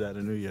reconsider that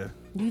in the new year.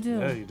 You do.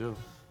 you do.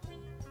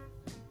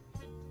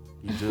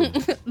 You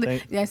do.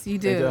 Yes, you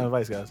Take that do.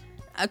 advice, guys,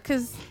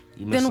 Because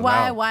You missing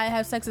then why out.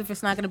 have sex if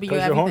it's not going to be your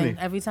 'Cause you're everything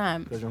horny. every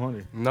time? because you're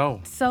horny.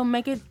 No. So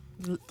make it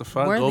The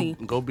fuck? worthy.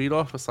 Go beat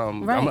off or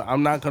something. Right.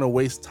 I'm not gonna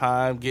waste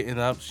time getting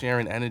up,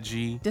 sharing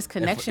energy. This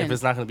connection. If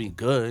it's not gonna be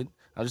good,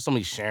 I just don't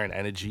be sharing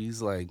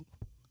energies. Like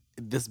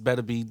this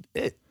better be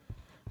it.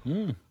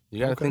 You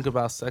gotta think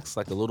about sex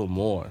like a little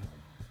more.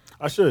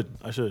 I should.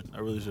 I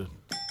really should.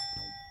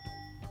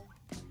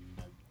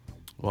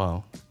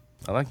 Wow.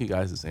 I like you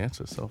guys'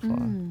 answers so far.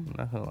 I'm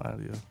not gonna lie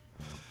to you.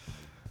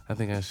 I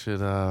think I should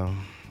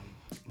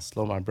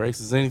slow my brakes.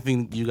 Is there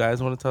anything you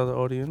guys want to tell the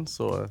audience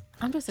or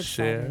I'm just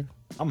share? excited.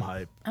 I'm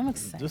hyped. I'm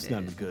excited. This is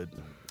gonna be good.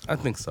 I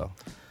think so.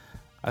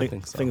 I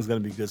think so. think it's gonna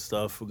be good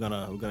stuff. We're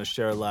gonna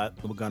share a lot.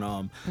 We're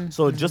gonna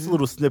So just a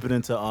little snippet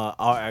into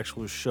our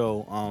actual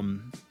show.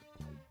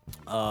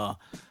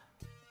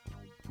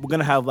 We're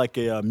gonna have like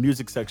a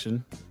music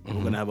section.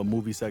 We're gonna have a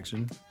movie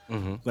section.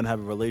 We're gonna have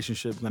a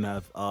relationship. We're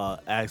gonna have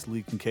Ask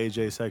Leak and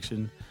KJ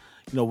section.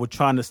 We're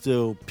trying to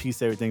still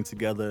piece everything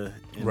together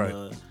in Right.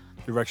 the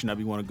direction that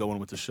we want to go in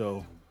with the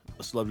show.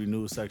 A celebrity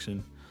news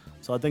section.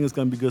 So I think it's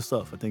gonna be good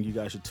stuff. I think you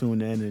guys should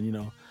tune in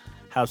and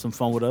have some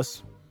fun with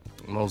us.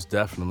 Most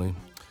definitely.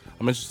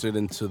 I'm interested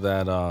into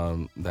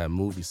that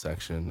movie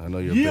section. I know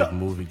you're a big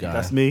movie guy.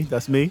 That's me.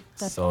 That's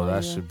So all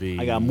that you. should be.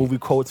 I got movie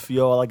quotes for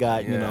y'all. I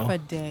got Yeah. For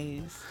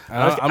days.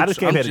 I just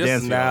came here to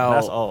dance for y'all.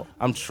 That's all.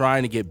 I'm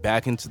trying to get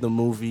back into the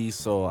movie,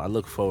 so I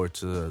look forward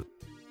to.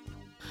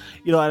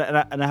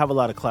 and I have a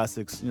lot of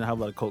classics. I have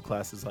a lot of cult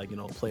classics like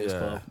Players Yeah.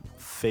 Club,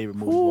 favorite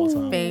movie of all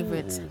time.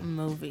 Favorite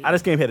movie. I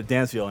just came here to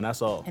dance for y'all, and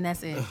that's all. And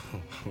that's it.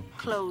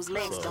 Closed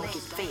legs don't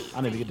get fed.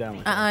 I need to get down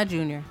with that.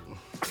 Junior.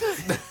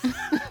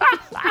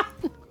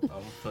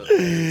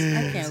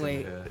 I can't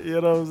wait.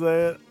 You know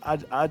what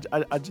I'm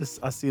saying?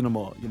 I seen them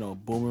all.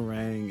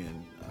 Boomerang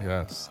and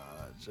Yes.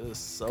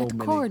 just so Good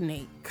many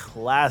coordinate.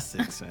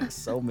 classics, man.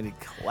 So many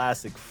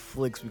classic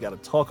flicks we got to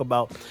talk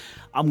about.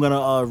 I'm gonna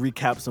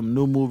recap some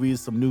new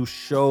movies, some new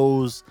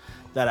shows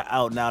that are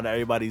out now that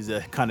everybody's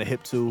kind of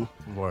hip to.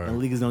 Word. And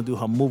League is gonna do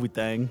her movie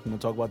thing. You wanna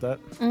talk about that?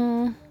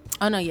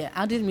 Oh no, yeah,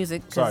 I'll do the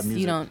music Sorry, because music.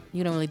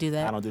 you don't really do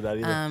that. I don't do that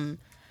either.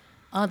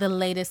 All the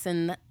latest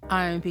in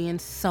R&B and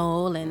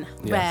soul and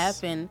rap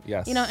and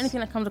Yes. anything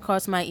that comes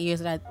across my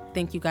ears that I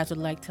think you guys would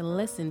like to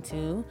listen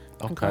to.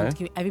 I'm going Okay. to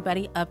keep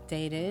everybody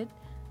updated.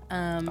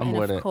 And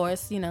with of it.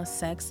 course,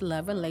 sex,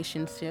 love,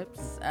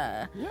 relationships,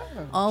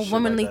 all Shit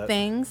womanly like that.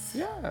 things.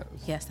 Yes.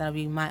 Yes, that'll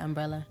be my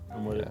umbrella.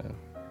 I'm with it.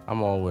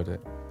 I'm all with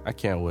it. I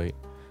can't wait.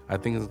 I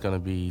think it's gonna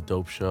be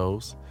dope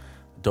shows,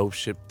 dope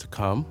shit to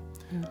come.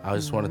 I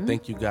just want to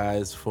thank you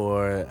guys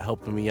for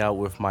helping me out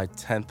with my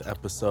 10th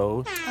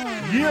episode.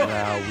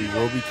 Now we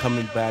will be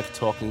coming back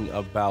talking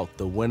about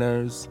the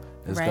winners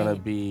It's going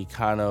to be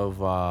kind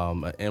of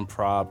an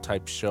improv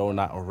type show,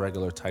 not a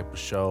regular type of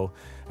show.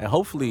 And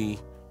hopefully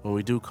when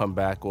we do come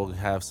back, we'll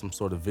have some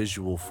sort of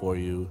visual for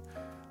you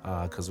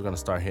because we're going to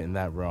start hitting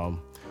that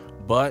realm.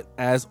 But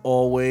as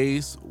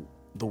always,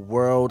 the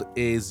world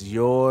is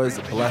yours.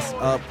 Bless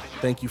up.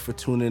 Thank you for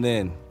tuning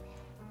in.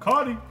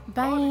 Cardi.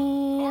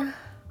 Bye.